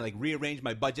and kind of like rearranged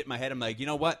my budget in my head. I'm like, you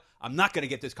know what? I'm not going to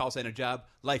get this call center job.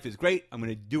 Life is great. I'm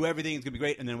going to do everything. It's going to be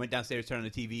great. And then I went downstairs, turned on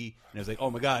the TV, and I was like,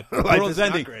 oh my God, the world's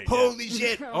ending. Great, holy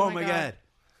shit. Oh my God.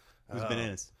 It was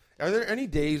bananas. Are there any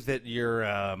days that you're,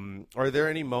 are there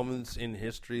any moments in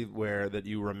history that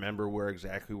you remember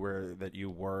that you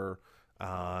were,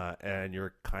 and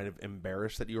you're kind of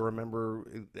embarrassed that you remember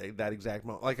that exact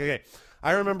moment? Like, okay,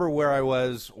 I remember where I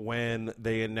was when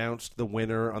they announced the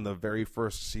winner on the very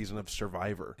first season of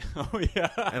Survivor. Oh, yeah.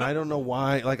 And I don't know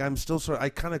why. Like, I'm still I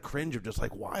kind of cringe of just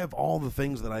like, why of all the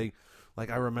things that I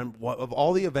remember, of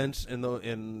all the events in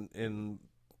the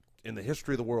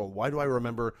history of the world, why do I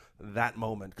remember that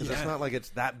moment? Because it's not like it's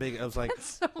that big. I was like,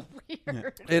 that's so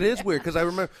weird. It is weird because I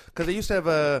remember because they used to have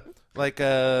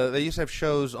they used to have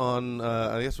shows on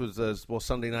I guess it was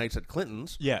Sunday nights at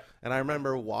Clinton's. Yeah, and I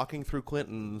remember walking through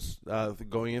Clinton's,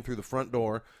 going in through the front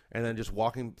door, and then just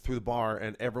walking through the bar,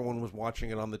 and everyone was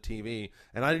watching it on the TV,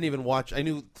 and I didn't even watch. I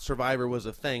knew Survivor was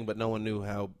a thing, but no one knew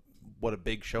what a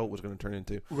big show it was going to turn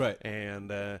into. Right.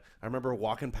 And I remember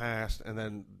walking past, and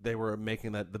then they were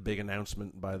making the big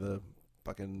announcement by the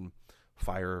fucking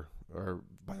fire, or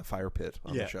by the fire pit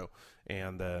on the show.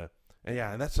 And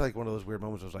that's like one of those weird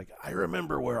moments. I was like, I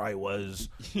remember where I was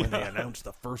when they announced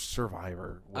the first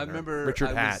Survivor winner, I remember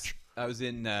Richard Hatch. I was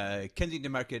in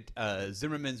Kensington Market,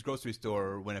 Zimmerman's grocery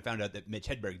store when I found out that Mitch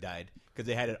Hedberg died because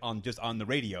they had it on the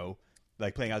radio,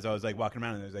 like playing as I was like walking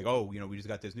around, and it was like, oh, we just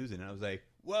got this news in, and I was like,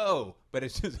 whoa! But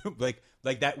it's just like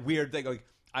that weird thing. Like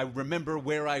I remember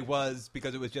where I was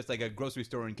because it was just like a grocery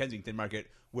store in Kensington Market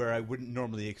where I wouldn't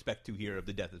normally expect to hear of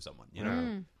the death of someone. You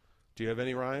know? Do you have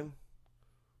any, Ryan?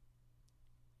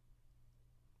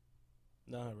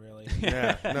 Not really.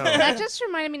 Yeah, no. That just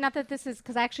reminded me, not that this is,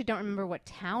 because I actually don't remember what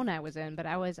town I was in, but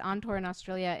I was on tour in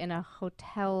Australia in a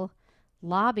hotel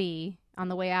lobby on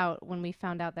the way out when we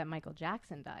found out that Michael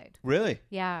Jackson died. Really?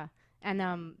 Yeah. And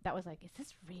that was like, is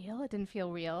this real? It didn't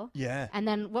feel real. Yeah. And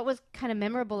then what was kind of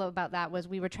memorable about that was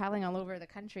we were traveling all over the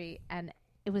country, and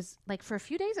it was like for a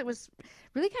few days it was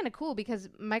really kind of cool because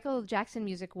Michael Jackson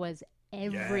music was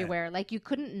everywhere. Yeah. Like you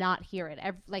couldn't not hear it.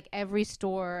 Every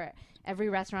store, every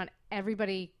restaurant,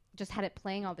 everybody just had it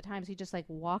playing all the time. So you just like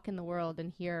walk in the world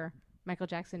and hear Michael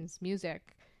Jackson's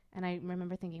music. And I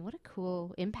remember thinking, what a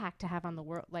cool impact to have on the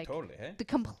world. Like totally, eh? The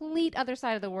complete other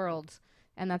side of the world.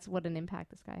 And that's what an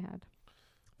impact this guy had.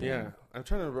 Yeah. I'm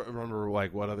trying to remember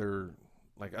like what other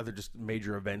just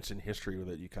major events in history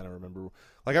that you kind of remember.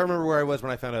 Like I remember where I was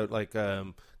when I found out, like,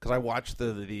 because I watched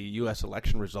the U.S.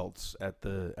 election results at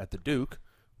the Duke,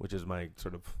 which is my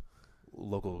sort of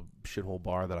local shithole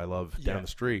bar that I love down the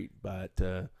street. But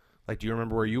like, do you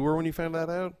remember where you were when you found that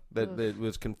out? That it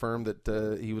was confirmed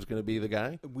that he was going to be the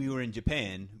guy. We were in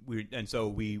Japan,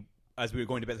 as we were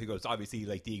going to bed, it was obviously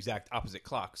like the exact opposite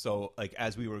clock. So like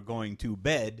as we were going to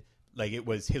bed, like it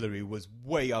was Hillary was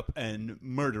way up and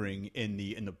murdering in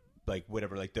the like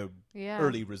whatever, like the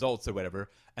early results or whatever.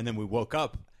 And then we woke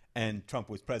up and Trump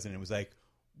was president. It was like,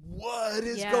 what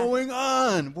is going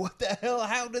on? What the hell?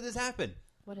 How did this happen?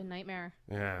 What a nightmare.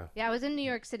 Yeah. Yeah, I was in New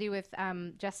York City with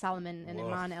Jess Salomon and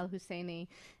Imran El Husseini.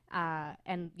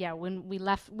 And yeah, when we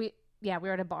left, we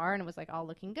were at a bar and it was like all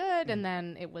looking good. And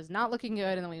then it was not looking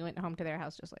good. And then we went home to their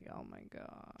house just like, oh my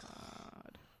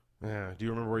God. Yeah. Do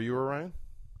you remember where you were, Ryan?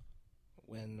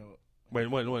 When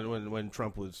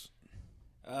Trump was.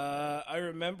 I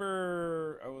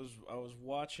remember I was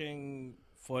watching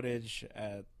footage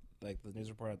at like the news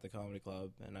report at the comedy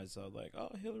club, and I saw like, oh,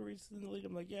 Hillary's in the lead.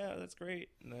 I'm like, yeah, that's great.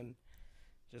 And then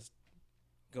just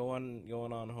going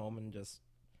on home and just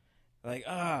like,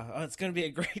 it's gonna be a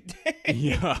great day.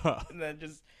 Yeah. And then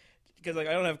just because like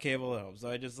I don't have cable at home, so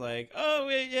I just like, oh,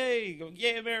 yay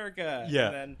America. Yeah.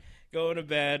 And then going to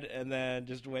bed and then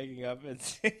just waking up and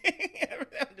seeing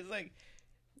everything. I'm just like,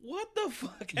 what the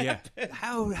fuck happened?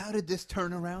 How did this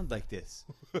turn around like this?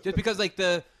 Just because like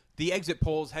the exit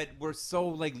polls were so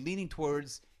like leaning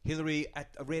towards Hillary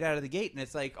right out of the gate, and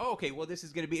it's like, oh, okay, well this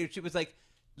is going to be. It was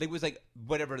like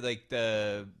whatever like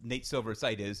the Nate Silver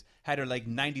site had her like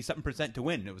 90-something% to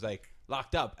win. It was like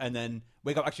locked up, and then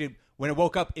wake up. Actually, when it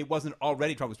woke up, it wasn't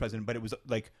already Trump was president, but it was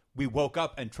like we woke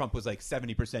up and Trump was like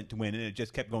 70% to win, and it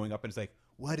just kept going up. And it's like,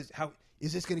 how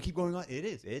is this going to keep going on?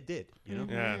 It did. You know?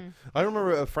 Yeah. I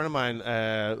remember a friend of mine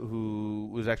who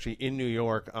was actually in New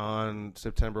York on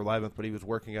September 11th, but he was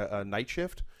working a night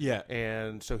shift. Yeah.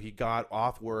 And so he got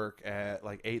off work at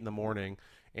like 8 in the morning,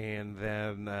 and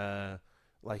then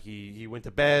like he went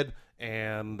to bed,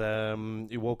 and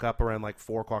he woke up around like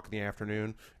 4 o'clock in the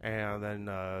afternoon, and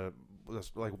then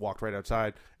just like walked right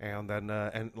outside, and then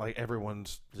and like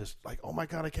everyone's just like, oh my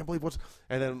God, I can't believe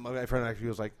and then my friend actually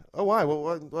was like, oh, why?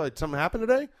 What something happened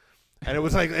today? And it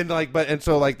was like, and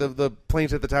so like the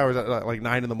planes hit the towers at like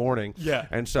 9 in the morning. Yeah.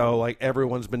 And so like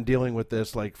everyone's been dealing with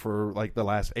this like for like the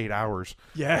last 8 hours.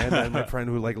 Yeah. And then my friend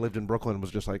who like lived in Brooklyn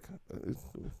was just like,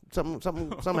 something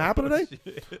happened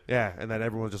today? Yeah. And then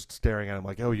everyone's just staring at him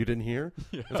like, oh, you didn't hear?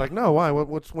 Yeah. It's like, no, why?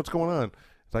 What's going on?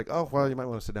 It's like, oh, well, you might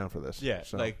want to sit down for this. Yeah,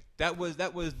 so. like that was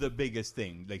the biggest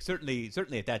thing. Like certainly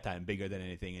at that time, bigger than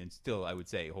anything, and still I would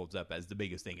say holds up as the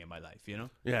biggest thing in my life. You know?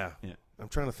 Yeah. I'm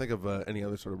trying to think of any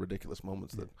other sort of ridiculous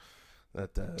moments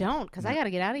that. Don't, because I got to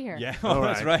get out of here. Yeah, all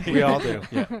right. That's right. We all do.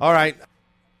 Yeah. All right.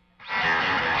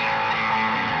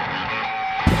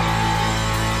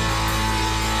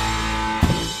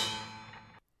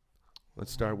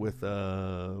 Let's start with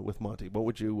Monty. What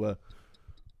would you?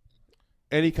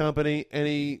 Any company,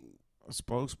 any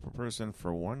spokesperson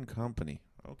for one company.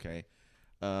 Okay.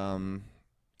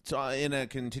 So in a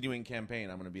continuing campaign,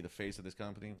 I'm going to be the face of this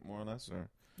company, more or less, or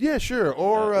yeah, sure,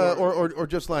 or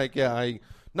just like not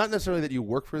necessarily that you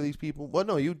work for these people. Well,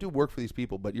 no, you do work for these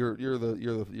people, but you're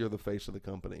the face of the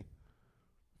company.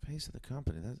 Face of the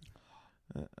company.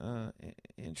 That's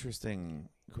interesting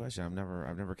question. I've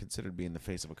never considered being the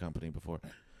face of a company before.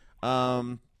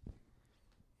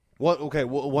 What? Okay.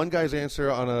 Well, one guy's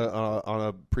answer on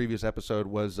a previous episode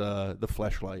was the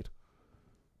Fleshlight.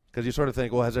 Because you sort of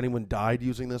think, well, has anyone died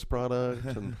using this product?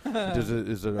 And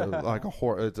is it like a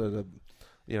horror? It's a,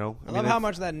 you know. I love how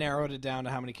much that narrowed it down to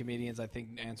how many comedians I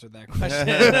think answered that question.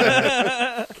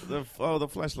 The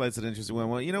flashlight's an interesting one.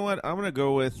 Well, you know what? I'm gonna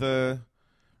go with the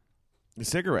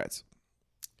cigarettes.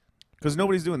 Because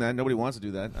nobody's doing that. Nobody wants to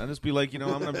do that. I'll just be like, I'm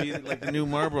going to be like the new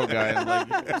Marlboro guy. And I'm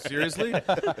like, seriously?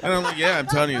 And I'm like, yeah, I'm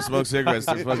telling you, smoke cigarettes.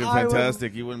 They're fucking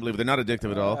fantastic. You wouldn't believe it. They're not addictive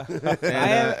at all.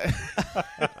 And,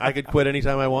 I could quit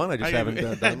anytime I want. I just haven't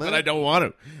done that. But I don't want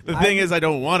to. The thing is, I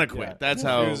don't want to quit. Yeah. That's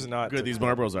how good these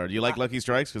Marlboros are. Do you like Lucky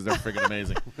Strikes? Because they're freaking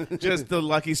amazing. Just the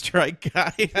Lucky Strike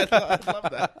guy. I love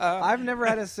that. I've never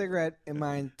had a cigarette in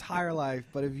my entire life,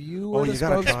 but if you were the you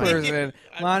gotta try it. spokesperson,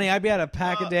 Lonnie, I'd be at a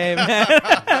pack a day, man.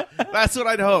 That's what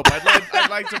I'd hope. I'd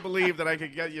like to believe that I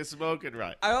could get you smoking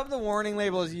right. I hope the warning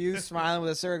label is you smiling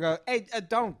with a cigarette. Go, hey,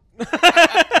 don't.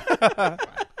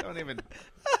 Don't even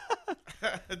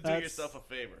do yourself a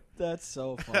favor. That's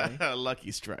so funny.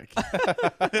 Lucky Strike.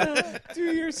 Do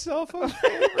yourself a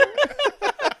favor.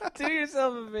 Do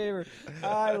yourself a favor.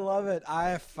 I love it.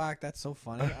 Fuck, that's so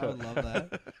funny. I would love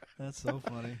that. That's so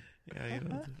funny. Yeah,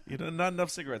 not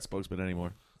enough cigarette spokesmen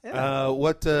anymore. Yeah.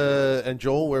 And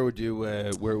Joel, where would you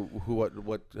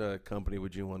what company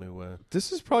would you want to?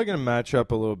 This is probably going to match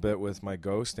up a little bit with my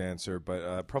ghost answer,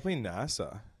 but probably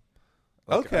NASA.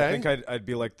 Okay. I think I'd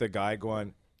be like the guy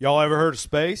going, "Y'all ever heard of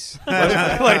space?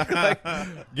 like,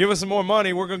 give us some more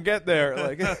money, we're gonna get there."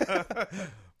 Like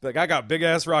I got a big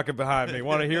ass rocket behind me.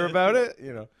 Want to hear about it?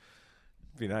 It'd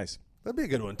be nice. That'd be a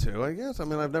good one too, I guess. I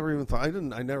mean, I've never even thought. I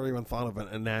never even thought of a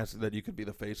NASA that you could be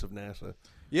the face of NASA.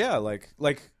 Yeah, like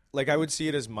I would see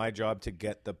it as my job to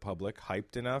get the public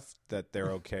hyped enough that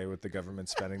they're okay with the government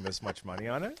spending this much money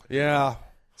on it. Yeah.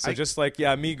 So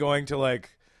me going to like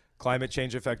climate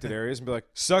change affected areas and be like,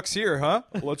 "Sucks here, huh?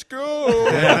 Let's go." Oh,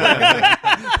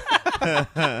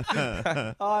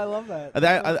 I love that.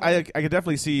 I could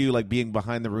definitely see you like being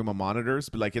behind the room of monitors,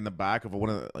 but like in the back of one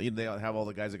of the. They have all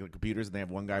the guys at the computers, and they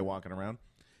have one guy walking around.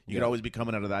 You could always be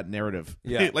coming out of that narrative,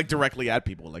 like directly at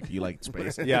people, like you like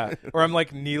space. Yeah, or I'm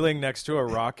like kneeling next to a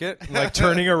rocket, and, like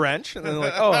turning a wrench, and then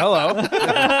like, "Oh, hello."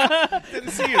 Didn't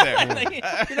see you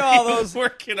there. All those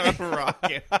working on a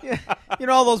rocket.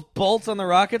 All those bolts on the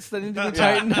rockets that need to be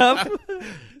tightened up.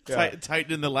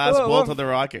 Tightening the last bolt on the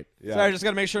rocket. Yeah. Sorry, I just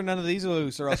got to make sure none of these are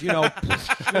loose, or else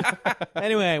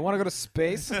Anyway, want to go to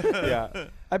space? Yeah.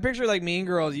 I picture like Mean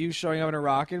Girls, you showing up in a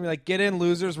rocket and be like, "Get in,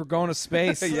 losers, we're going to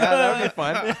space." Yeah, that would be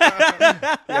fun.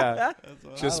 Yeah,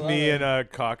 just me in a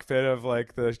cockpit of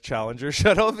like the Challenger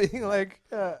shuttle, being like,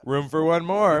 "Room for one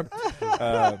more."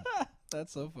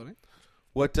 That's so funny.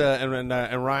 What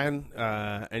and Ryan?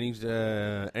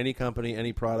 Any company,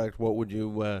 any product? What would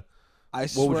you? I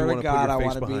swear to God, I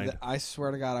want to be the. I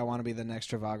swear to God, I want to be the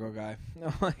next Trivago guy.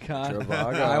 Oh my God,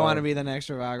 Trivago. I want to be the next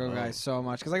Trivago guy so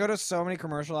much because I go to so many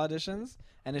commercial auditions,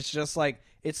 and it's just like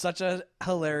it's such a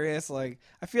hilarious. Like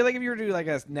I feel like if you were to do like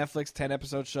a Netflix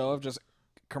 10-episode show of just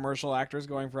commercial actors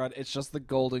going for it, it's just the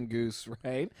golden goose,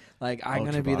 right? Like I'm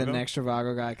gonna be the next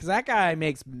Trivago guy because that guy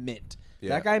makes mint.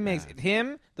 Yeah. That guy makes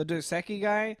him, the Dos Equis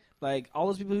guy, like all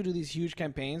those people who do these huge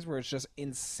campaigns where it's just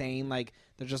insane, like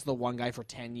they're just the one guy for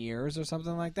 10 years or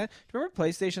something like that. Do you remember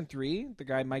PlayStation 3? The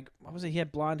guy, Mike, what was it? He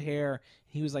had blonde hair.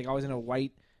 He was like always in a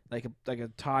white, like a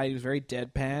tie. He was very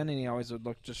deadpan, and he always would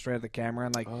look just straight at the camera.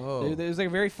 And like, it was like a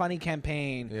very funny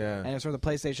campaign. Yeah. And it was for the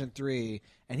PlayStation 3.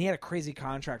 And he had a crazy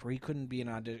contract where he couldn't be in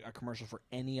a commercial for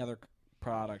any other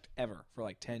product ever for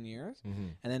like 10 years. Mm-hmm.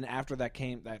 And then after that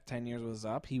 10 years was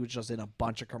up, he was just in a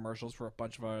bunch of commercials for a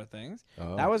bunch of other things.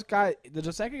 Oh. That was the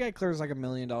Dos Equis guy clears like $1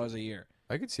 million a year.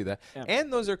 I could see that. Yeah.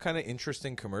 And those are kind of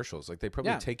interesting commercials. Like they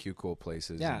probably take you cool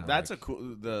places. Yeah. And, That's a cool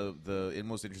the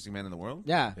most interesting man in the world.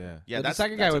 Yeah. Yeah. The Dos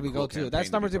Equis guy would be cool too.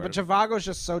 That's number 2. But Trivago's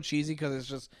just so cheesy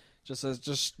because it's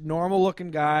just normal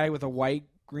looking guy with a white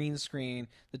green screen,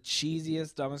 the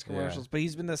cheesiest, dumbest commercials. But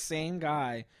he's been the same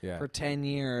guy for 10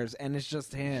 years, and it's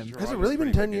just him. Has it really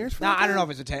been 10 years? No, I don't know if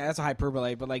it's a 10. That's a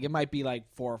hyperbole, but like it might be like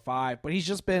 4 or 5. But he's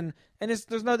just been, and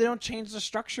they don't change the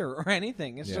structure or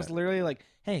anything. It's just literally like,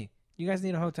 hey, you guys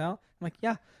need a hotel? I'm like,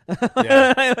 yeah.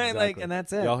 Exactly. Like, and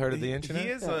that's it. Y'all heard of the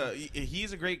internet?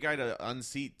 He's a great guy to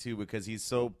unseat too because he's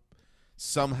so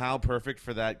somehow perfect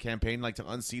for that campaign. Like to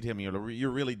unseat him, you're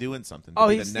really doing something.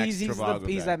 He's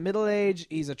that middle age.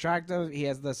 He's attractive. He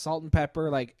has the salt and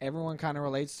pepper. Like everyone kind of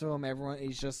relates to him.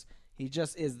 He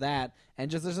just is that.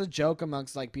 And just there's a joke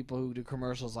amongst like people who do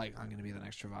commercials like I'm gonna be the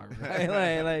next Trivago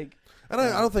guy. And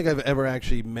I don't think I've ever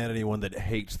actually met anyone that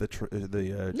hates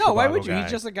the no, why would you? guy.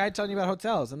 He's just a guy telling you about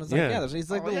hotels, and it's like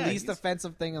he's like the least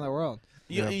offensive thing in the world.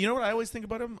 You know what I always think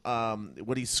about him?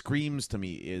 What he screams to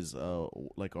me is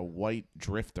like a white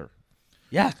drifter.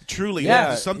 Yeah, truly. Yeah.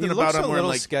 There's something He about looks him a where little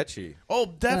like sketchy. Oh,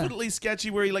 definitely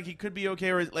sketchy. Where he could be okay,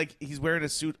 or like he's wearing a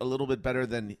suit a little bit better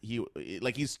than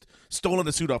he's stolen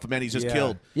a suit off a man he's just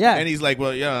killed. Yeah. and he's like,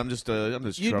 well, yeah, I'm just You'd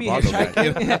be Trivago guy.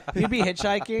 hitchhiking. You'd be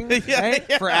hitchhiking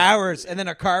right? For hours, and then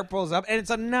a car pulls up, and it's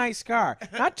a nice car,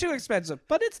 not too expensive,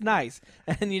 but it's nice.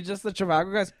 And you just the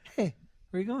Trivago goes, "Hey,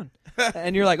 where are you going?"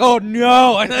 And you're like, "Oh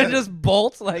no!" And then just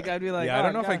bolts. Like I'd be like, Yeah, I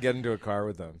don't know God. if I get into a car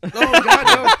with them. Oh God,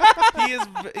 no! He is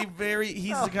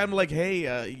He's the kind of like,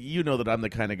 hey, you know that I'm the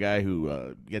kind of guy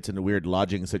who gets into weird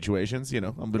lodging situations. You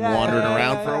know, I've been wandering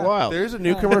around for a while. There's a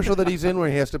new commercial that he's in where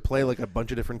he has to play like a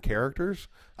bunch of different characters.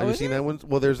 Have you seen that one?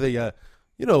 Well, there's the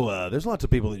there's lots of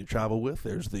people that you travel with.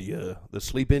 There's the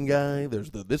sleep-in guy.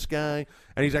 There's this guy,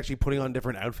 and he's actually putting on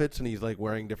different outfits, and he's like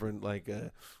wearing different like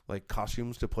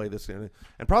costumes to play this. And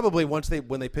probably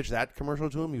when they pitched that commercial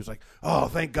to him, he was like, "Oh,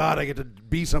 thank God, I get to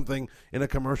be something in a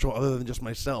commercial other than just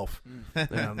myself."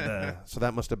 And so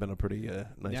that must have been a pretty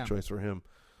nice choice for him.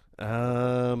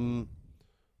 I'm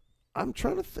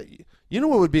trying to think. You know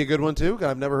what would be a good one too?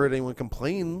 I've never heard anyone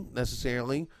complain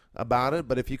necessarily about it,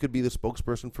 but if you could be the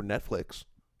spokesperson for Netflix,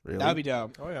 really, That'd be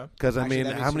dope. Oh yeah. because I Actually, mean,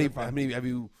 that'd be how super fun. many have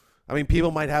you? I mean,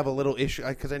 people might have a little issue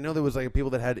because I know there was like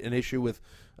people that had an issue with,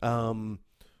 when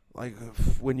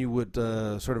you would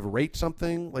sort of rate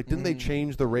something. Like, didn't they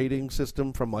change the rating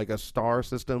system from like a star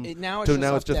system Now to it's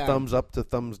now just it's just up, down. thumbs up to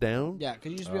thumbs down? Yeah,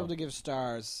 because you used to be able to give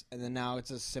stars, and then now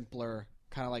it's a simpler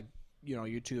kind of like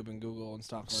YouTube and Google and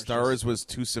stuff. where it's Stars just- was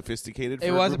too sophisticated. For It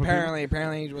a was group of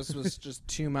apparently it was just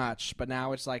too much, but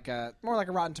now it's like more like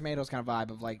a Rotten Tomatoes kind of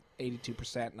vibe of like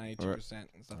 82%, 92%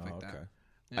 and stuff like that.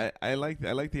 people. I like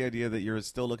the idea that you're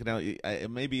still looking out.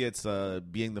 Maybe it's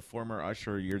being the former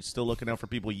usher. You're still looking out for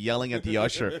people yelling at the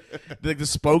usher, like the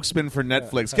spokesman for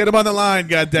Netflix. Get him on the line,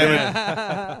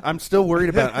 goddammit! I'm still worried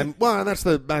about.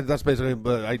 That's basically.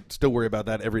 But I still worry about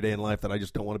that every day in life. That I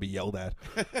just don't want to be yelled at.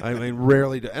 I mean,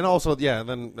 rarely. And also, yeah.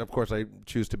 Then of course I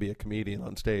choose to be a comedian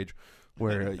on stage,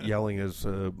 where yelling is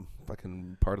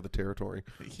fucking part of the territory.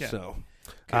 Yeah. So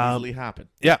Could easily happen.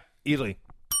 Yeah, easily.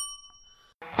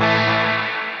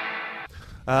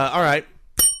 All right.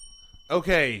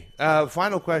 Okay.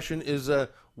 Final question is: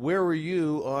 where were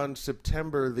you on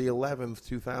September the 11th,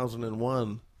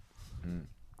 2001?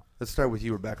 Let's start with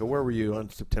you, Rebecca. Where were you on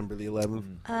September the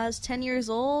 11th? I was 10 years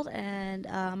old, and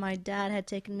my dad had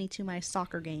taken me to my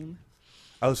soccer game.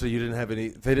 Oh, so you didn't have any?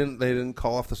 They didn't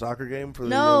call off the soccer game for the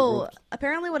No,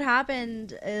 apparently what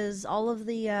happened is all of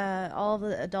the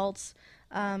adults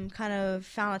kind of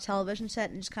found a television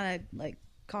set and just kind of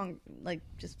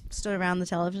just stood around the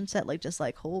television set just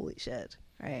like holy shit,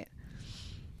 right?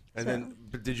 And then,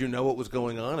 but did you know what was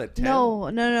going on at 10? No.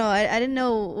 I didn't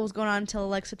know what was going on until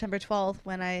like September 12th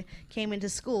when I came into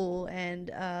school,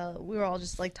 and we were all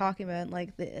just like talking about it,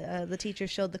 like the teacher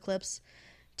showed the clips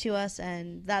to us,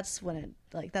 and that's when it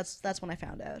that's when I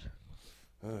found out.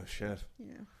 Oh shit.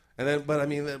 Yeah. And then, but I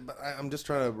mean, I'm just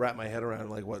trying to wrap my head around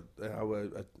like what how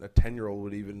a 10-year-old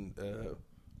would even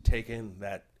take in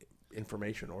that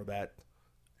information or that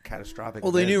catastrophic.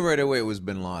 Well, they event. knew right away it was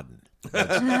Bin Laden.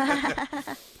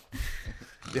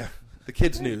 Yeah, the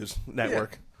Kids News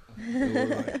Network.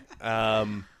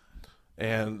 And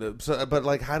so, but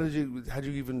like, how did you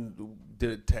even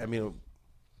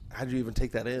how did you even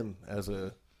take that in as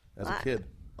a kid?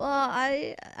 Well,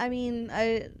 I mean,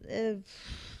 it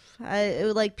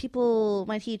was like people,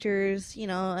 my teachers,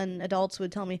 and adults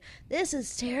would tell me, this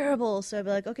is terrible. So I'd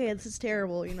be like, okay, this is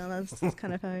terrible. That's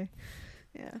kind of how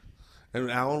yeah. And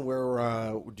Alan,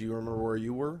 where do you remember where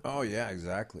you were? Oh yeah,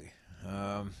 exactly.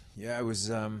 Yeah, I was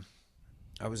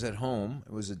at home.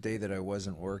 It was a day that I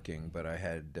wasn't working, but I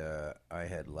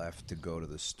had left to go to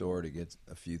the store to get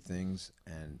a few things,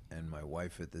 and my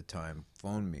wife at the time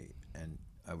phoned me, and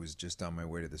I was just on my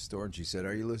way to the store, and she said,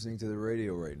 "Are you listening to the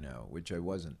radio right now?" Which I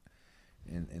wasn't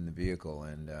in the vehicle,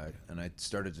 and I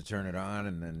started to turn it on,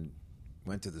 and then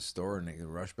went to the store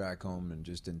and rushed back home, and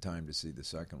just in time to see the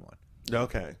second one.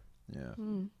 Okay. Yeah.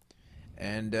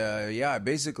 And I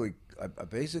basically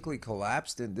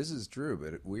collapsed. And this is true,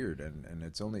 but weird, and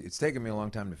it's taken me a long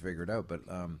time to figure it out. But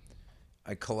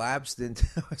I collapsed into.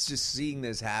 I was just seeing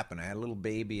this happen. I had a little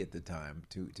baby at the time,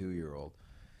 2-year-old,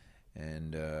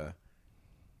 and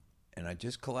I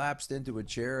just collapsed into a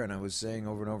chair, and I was saying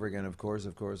over and over again, "Of course,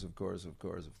 of course, of course, of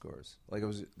course, of course." Like, it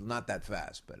was not that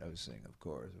fast, but I was saying, "Of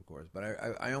course, of course." But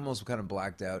I almost kind of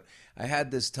blacked out. I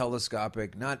had this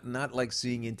telescopic, not like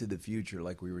seeing into the future,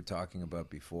 like we were talking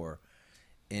about before,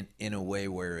 in a way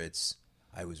where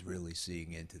I was really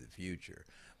seeing into the future.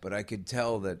 But I could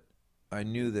tell that I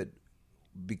knew that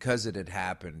because it had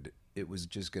happened, it was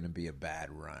just going to be a bad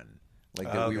run.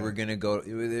 Like that we were going to go,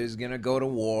 there's going to go to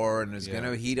war and it's going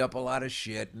to heat up a lot of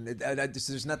shit. And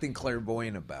there's nothing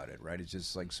clairvoyant about it, right? It's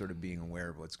just like sort of being aware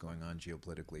of what's going on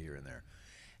geopolitically here and there.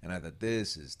 And I thought,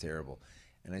 this is terrible.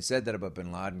 And I said that about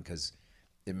bin Laden because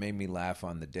it made me laugh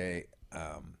on the day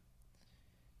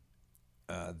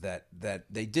that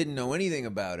they didn't know anything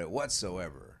about it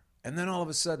whatsoever. And then all of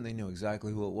a sudden they knew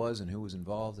exactly who it was and who was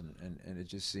involved, and it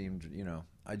just seemed,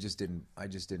 I just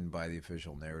didn't buy the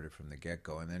official narrative from the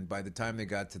get-go. And then by the time they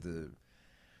got to the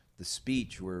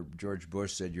speech where George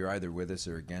Bush said, "You're either with us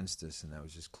or against us," and that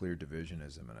was just clear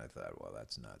divisionism, and I thought, well,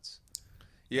 that's nuts.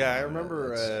 Yeah, I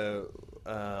remember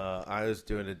I was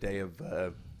doing a day of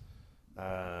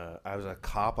I was a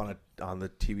cop on the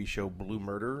TV show Blue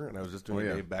Murder, and I was just doing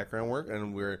a day of background work,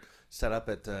 and we were set up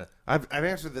at. I've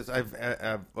answered this.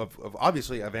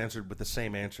 Obviously I've answered with the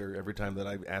same answer every time that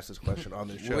I asked this question on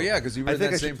this show. Well, yeah, because you were in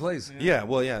that same place. Yeah,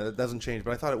 well, yeah, that doesn't change.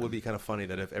 But I thought it would be kind of funny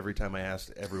that if every time I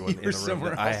asked everyone in the room,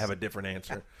 that I have a different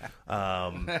answer.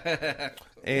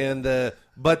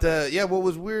 Yeah, what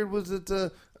was weird was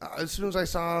that as soon as I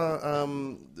saw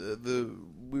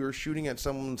we were shooting at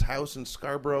someone's house in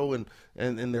Scarborough, and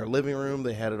in their living room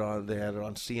they had it on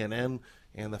CNN,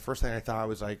 and the first thing I thought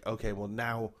was like, okay, well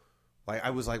now, like I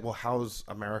was like, well, how's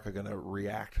America going to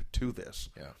react to this?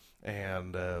 Yeah.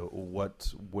 And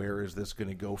where is this going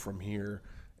to go from here?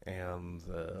 And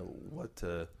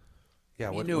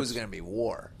you knew it was going to be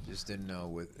war, just didn't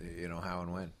know how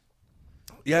and when.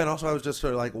 Yeah, and also I was just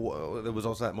sort of like, there was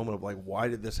also that moment of like, why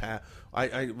did this happen?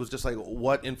 I was just like,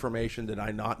 what information did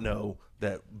I not know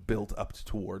that built up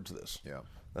towards this? Yeah.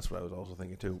 That's what I was also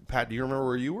thinking too. Pat, do you remember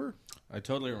where you were? I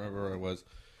totally remember where I was.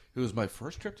 It was my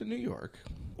first trip to New York.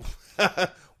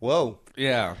 Whoa.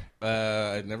 Yeah.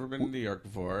 I'd never been to New York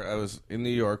before. I was in New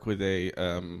York with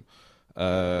for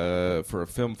a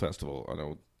film festival on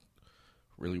a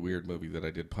really weird movie that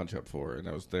I did Punch Up for, and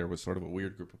I was there with sort of a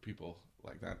weird group of people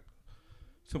like that.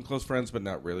 Some close friends, but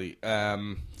not really.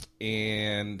 September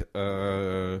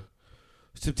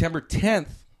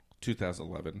 10th,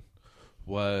 2011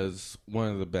 was one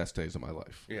of the best days of my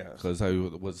life. Yeah. Because I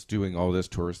was doing all this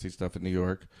touristy stuff in New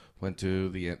York,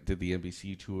 did the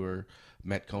NBC tour,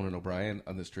 met Conan O'Brien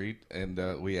on the street, and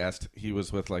he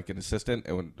was with like an assistant,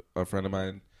 and when a friend of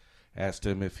mine asked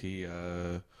him if he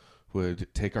would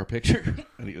take our picture,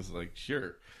 and he was like,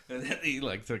 sure. And then he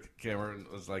like took a camera and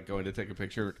was like going to take a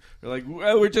picture. We're like,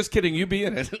 well, we're just kidding. You be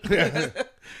in it.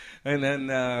 And then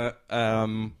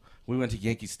we went to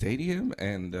Yankee Stadium,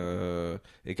 and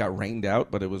it got rained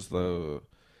out, but it was the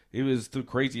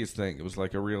craziest thing. It was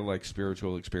like a real like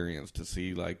spiritual experience to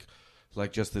see like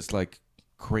just this like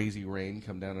crazy rain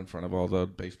come down in front of all the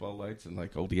baseball lights in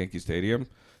like old Yankee Stadium.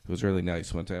 It was really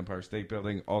nice. Went to Empire State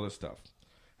Building, all this stuff.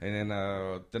 And then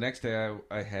the next day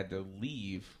I had to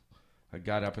leave. I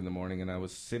got up in the morning and I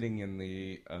was sitting in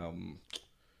the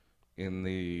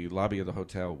lobby of the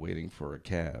hotel waiting for a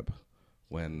cab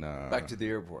when back to the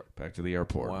airport. Back to the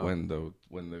airport. Wow. When the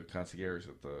concierge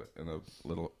in the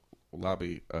little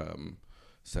lobby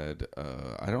said,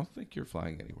 "I don't think you're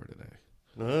flying anywhere today."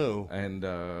 No. And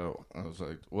I was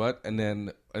like, "What?"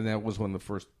 And that was when the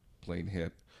first plane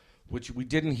hit, which we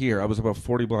didn't hear. I was about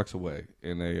 40 blocks away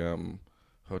in a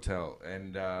hotel,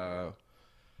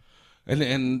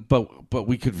 but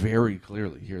we could very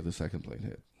clearly hear the second plane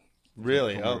hit.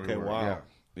 Really? Okay. Wow.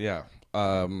 Yeah.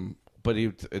 But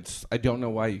it's I don't know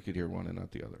why you could hear one and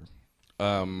not the other.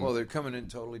 Well, they're coming in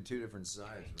totally two different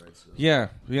sides, right? So, yeah,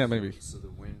 maybe. So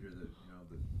the wind or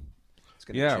it's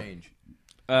going to change.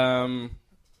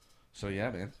 So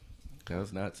yeah, man, that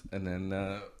was nuts. And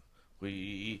then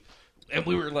we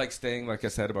were like staying, like I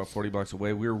said, about 40 blocks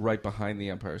away. We were right behind the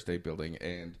Empire State Building,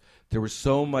 and there was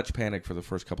so much panic for the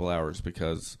first couple hours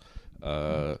because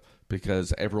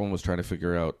everyone was trying to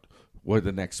figure out where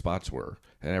the next spots were,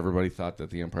 and everybody thought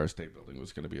that the Empire State Building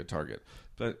was going to be a target.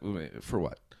 But for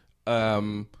what?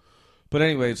 But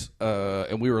anyways,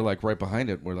 and we were like right behind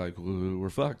it. We're like, we're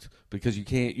fucked because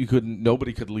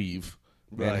nobody could leave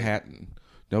Manhattan.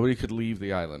 Nobody could leave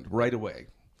the island right away.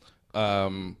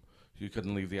 You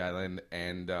couldn't leave the island,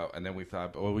 and then we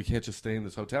thought, well, we can't just stay in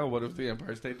this hotel. What if the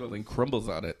Empire State Building crumbles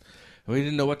on it? And we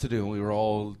didn't know what to do, and we were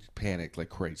all panicked like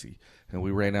crazy. And we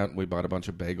ran out and we bought a bunch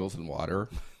of bagels and water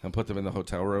and put them in the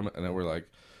hotel room. And then we're like,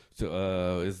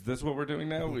 so, is this what we're doing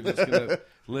now? We're just going to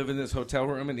live in this hotel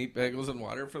room and eat bagels and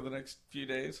water for the next few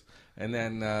days? And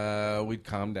then we'd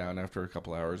calm down after a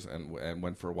couple hours and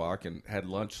went for a walk and had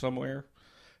lunch somewhere.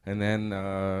 And then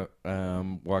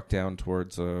walked down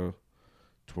towards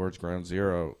Ground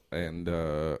Zero. And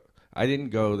I didn't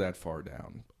go that far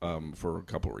down for a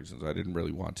couple reasons. I didn't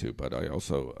really want to, but I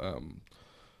also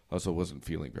also wasn't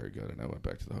feeling very good, and I went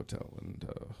back to the hotel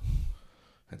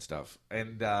and stuff.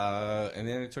 And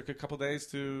then it took a couple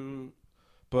days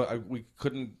but we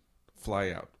couldn't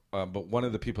fly out. But one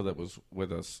of the people that was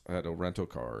with us had a rental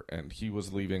car, and he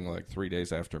was leaving like 3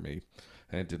 days after me,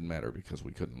 and it didn't matter because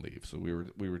we couldn't leave. So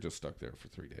we were just stuck there for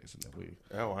 3 days,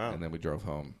 and then we drove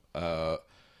home.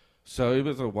 So it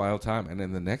was a wild time. And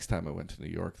then the next time I went to New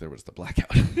York, there was the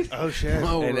blackout. Oh shit!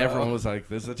 And everyone was like,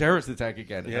 "There's a terrorist attack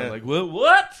again." And I'm like,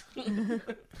 "What?"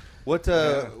 What?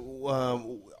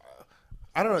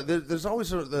 I don't know. There's always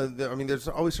there's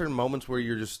always certain moments where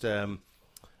you're just when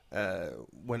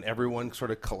everyone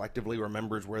sort of collectively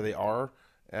remembers where they are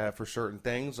for certain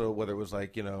things, or whether it was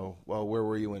like, well, where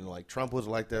were you when like Trump was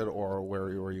elected, or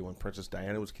where were you when Princess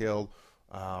Diana was killed?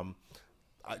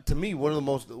 To me, one of the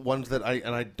most ones that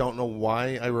I don't know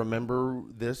why I remember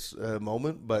this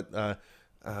moment, but and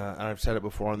I've said it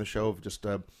before on the show. Just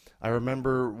I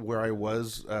remember where I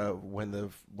was when the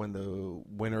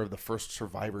winner of the first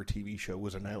Survivor TV show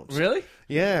was announced. Really?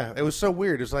 Yeah, it was so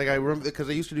weird. It's like I remember because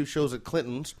I used to do shows at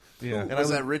Clinton's. Yeah, and was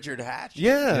that Richard Hatch?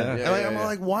 Yeah, yeah. I'm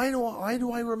like, why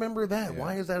do I remember that? Yeah.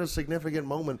 Why is that a significant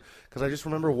moment? Because I just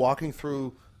remember walking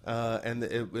through, and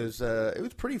it was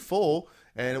pretty full.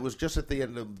 And it was just at the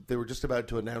end. They were just about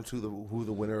to announce who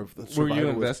the winner of the Survivor was. Were you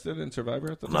invested in Survivor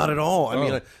at the time? Not at all. I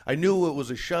mean, I knew it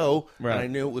was a show, right. and I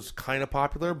knew it was kind of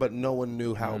popular, but no one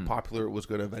knew how popular it was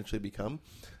going to eventually become.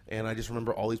 And I just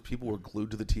remember all these people were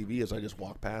glued to the TV as I just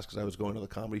walked past because I was going to the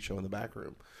comedy show in the back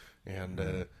room,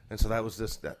 and so that was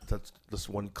that's this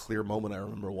one clear moment I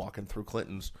remember walking through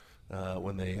Clinton's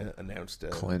when they announced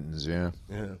Clinton's, yeah.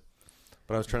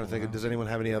 But I was trying to think, does anyone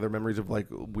have any other memories of like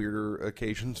weirder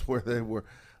occasions where they were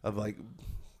of like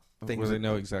things where they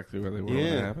know exactly where they were when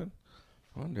it happened?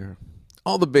 I wonder.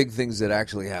 All the big things that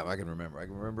actually happened, I can remember. I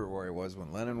can remember where I was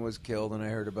when Lennon was killed, and I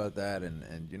heard about that, and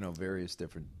various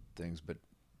different things. But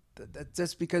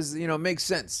that's because it makes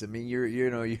sense. I mean,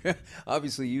 you're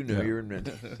obviously you're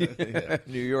in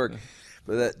New York,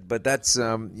 but that's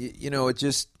it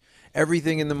just.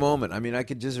 Everything in the moment. I mean, I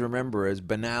could just remember, as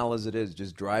banal as it is,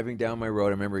 just driving down my road. I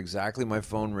remember exactly my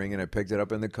phone ringing. I picked it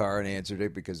up in the car and answered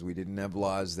it because we didn't have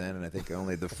laws then, and I think I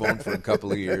only had the phone for a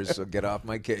couple of years, so get off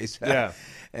my case. Yeah.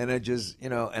 And I just,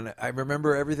 and I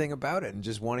remember everything about it and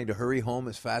just wanting to hurry home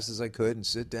as fast as I could and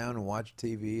sit down and watch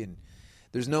TV. And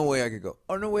there's no way I could go,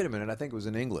 oh, no, wait a minute, I think it was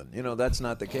in England. That's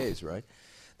not the case, right?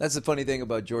 That's the funny thing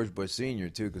about George Bush Sr.,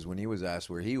 too, because when he was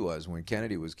asked where he was when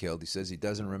Kennedy was killed, he says he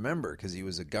doesn't remember because he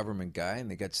was a government guy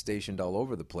and they got stationed all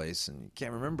over the place, and you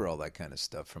can't remember all that kind of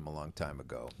stuff from a long time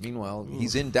ago. Meanwhile,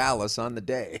 he's in Dallas on the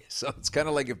day, so it's kind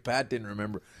of like if Pat didn't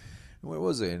remember. Where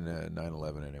was I in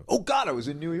 9/11 anyway? Oh, God, I was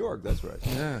in New York. That's right.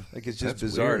 Yeah. Like, it's just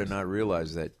bizarre to not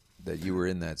realize that you were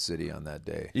in that city on that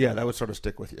day. Yeah, that would sort of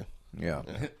stick with you. Yeah.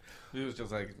 He was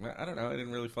just like, I don't know. I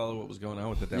didn't really follow what was going on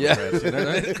with the Democrats.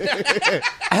 Yeah.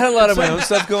 I had a lot of my own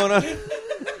stuff going on.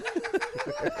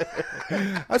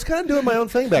 I was kind of doing my own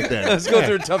thing back then. I was going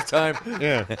through a tough time.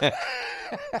 Yeah.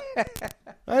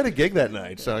 I had a gig that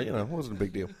night, so it wasn't a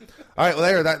big deal. All right,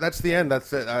 well, that's the end.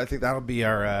 That's it. I think that'll be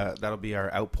our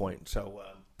out point. So.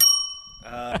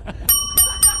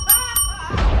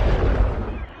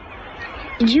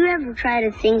 Did you ever try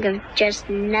to think of just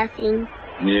nothing?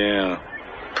 Yeah.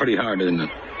 Pretty hard, isn't it?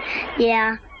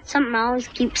 Yeah. Something always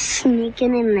keeps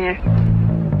sneaking in there.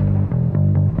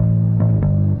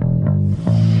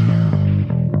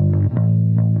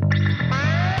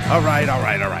 All right.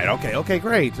 Okay,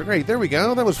 great. There we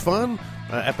go. That was fun.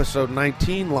 Episode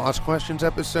 19, Lost Questions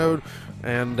episode.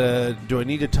 And do I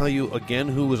need to tell you again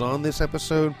who was on this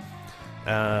episode?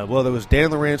 Well, there was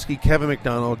Dan Laransky, Kevin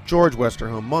McDonald, George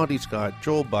Westerholm, Monty Scott,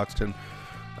 Joel Buxton,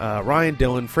 Ryan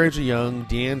Dillon, Fraser Young,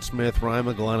 Deanne Smith, Ryan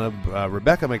McGlennon,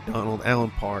 Rebecca McDonald,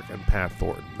 Alan Park, and Pat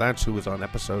Thornton. That's who was on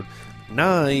episode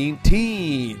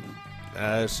 19.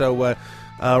 So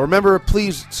remember,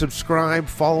 please subscribe,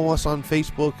 follow us on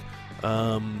Facebook,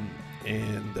 no,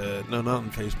 not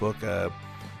on Facebook.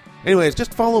 Anyways,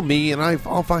 just follow me, and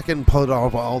I'll fucking put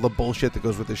all the bullshit that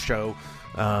goes with the show,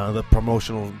 the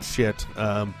promotional shit.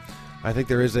 I think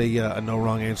there is a No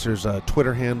Wrong Answers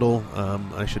Twitter handle.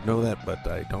 I should know that, but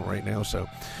I don't right now. So,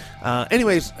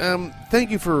 anyways, thank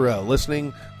you for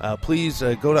listening. Please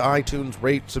go to iTunes,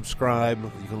 rate, subscribe.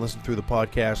 You can listen through the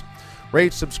podcast.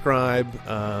 Rate, subscribe,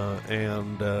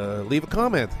 and leave a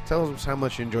comment. Tell us how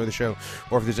much you enjoy the show,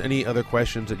 or if there's any other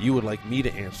questions that you would like me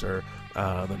to answer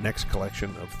the next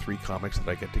collection of 3 comics that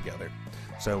I get together.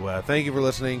 So thank you for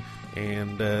listening,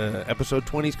 and episode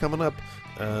 20 is coming up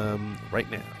right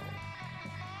now.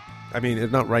 I mean,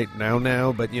 it's not right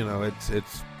now, but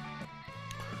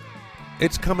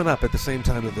it's coming up at the same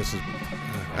time that this is.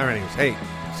 All right, hey,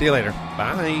 see you later.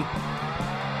 Bye.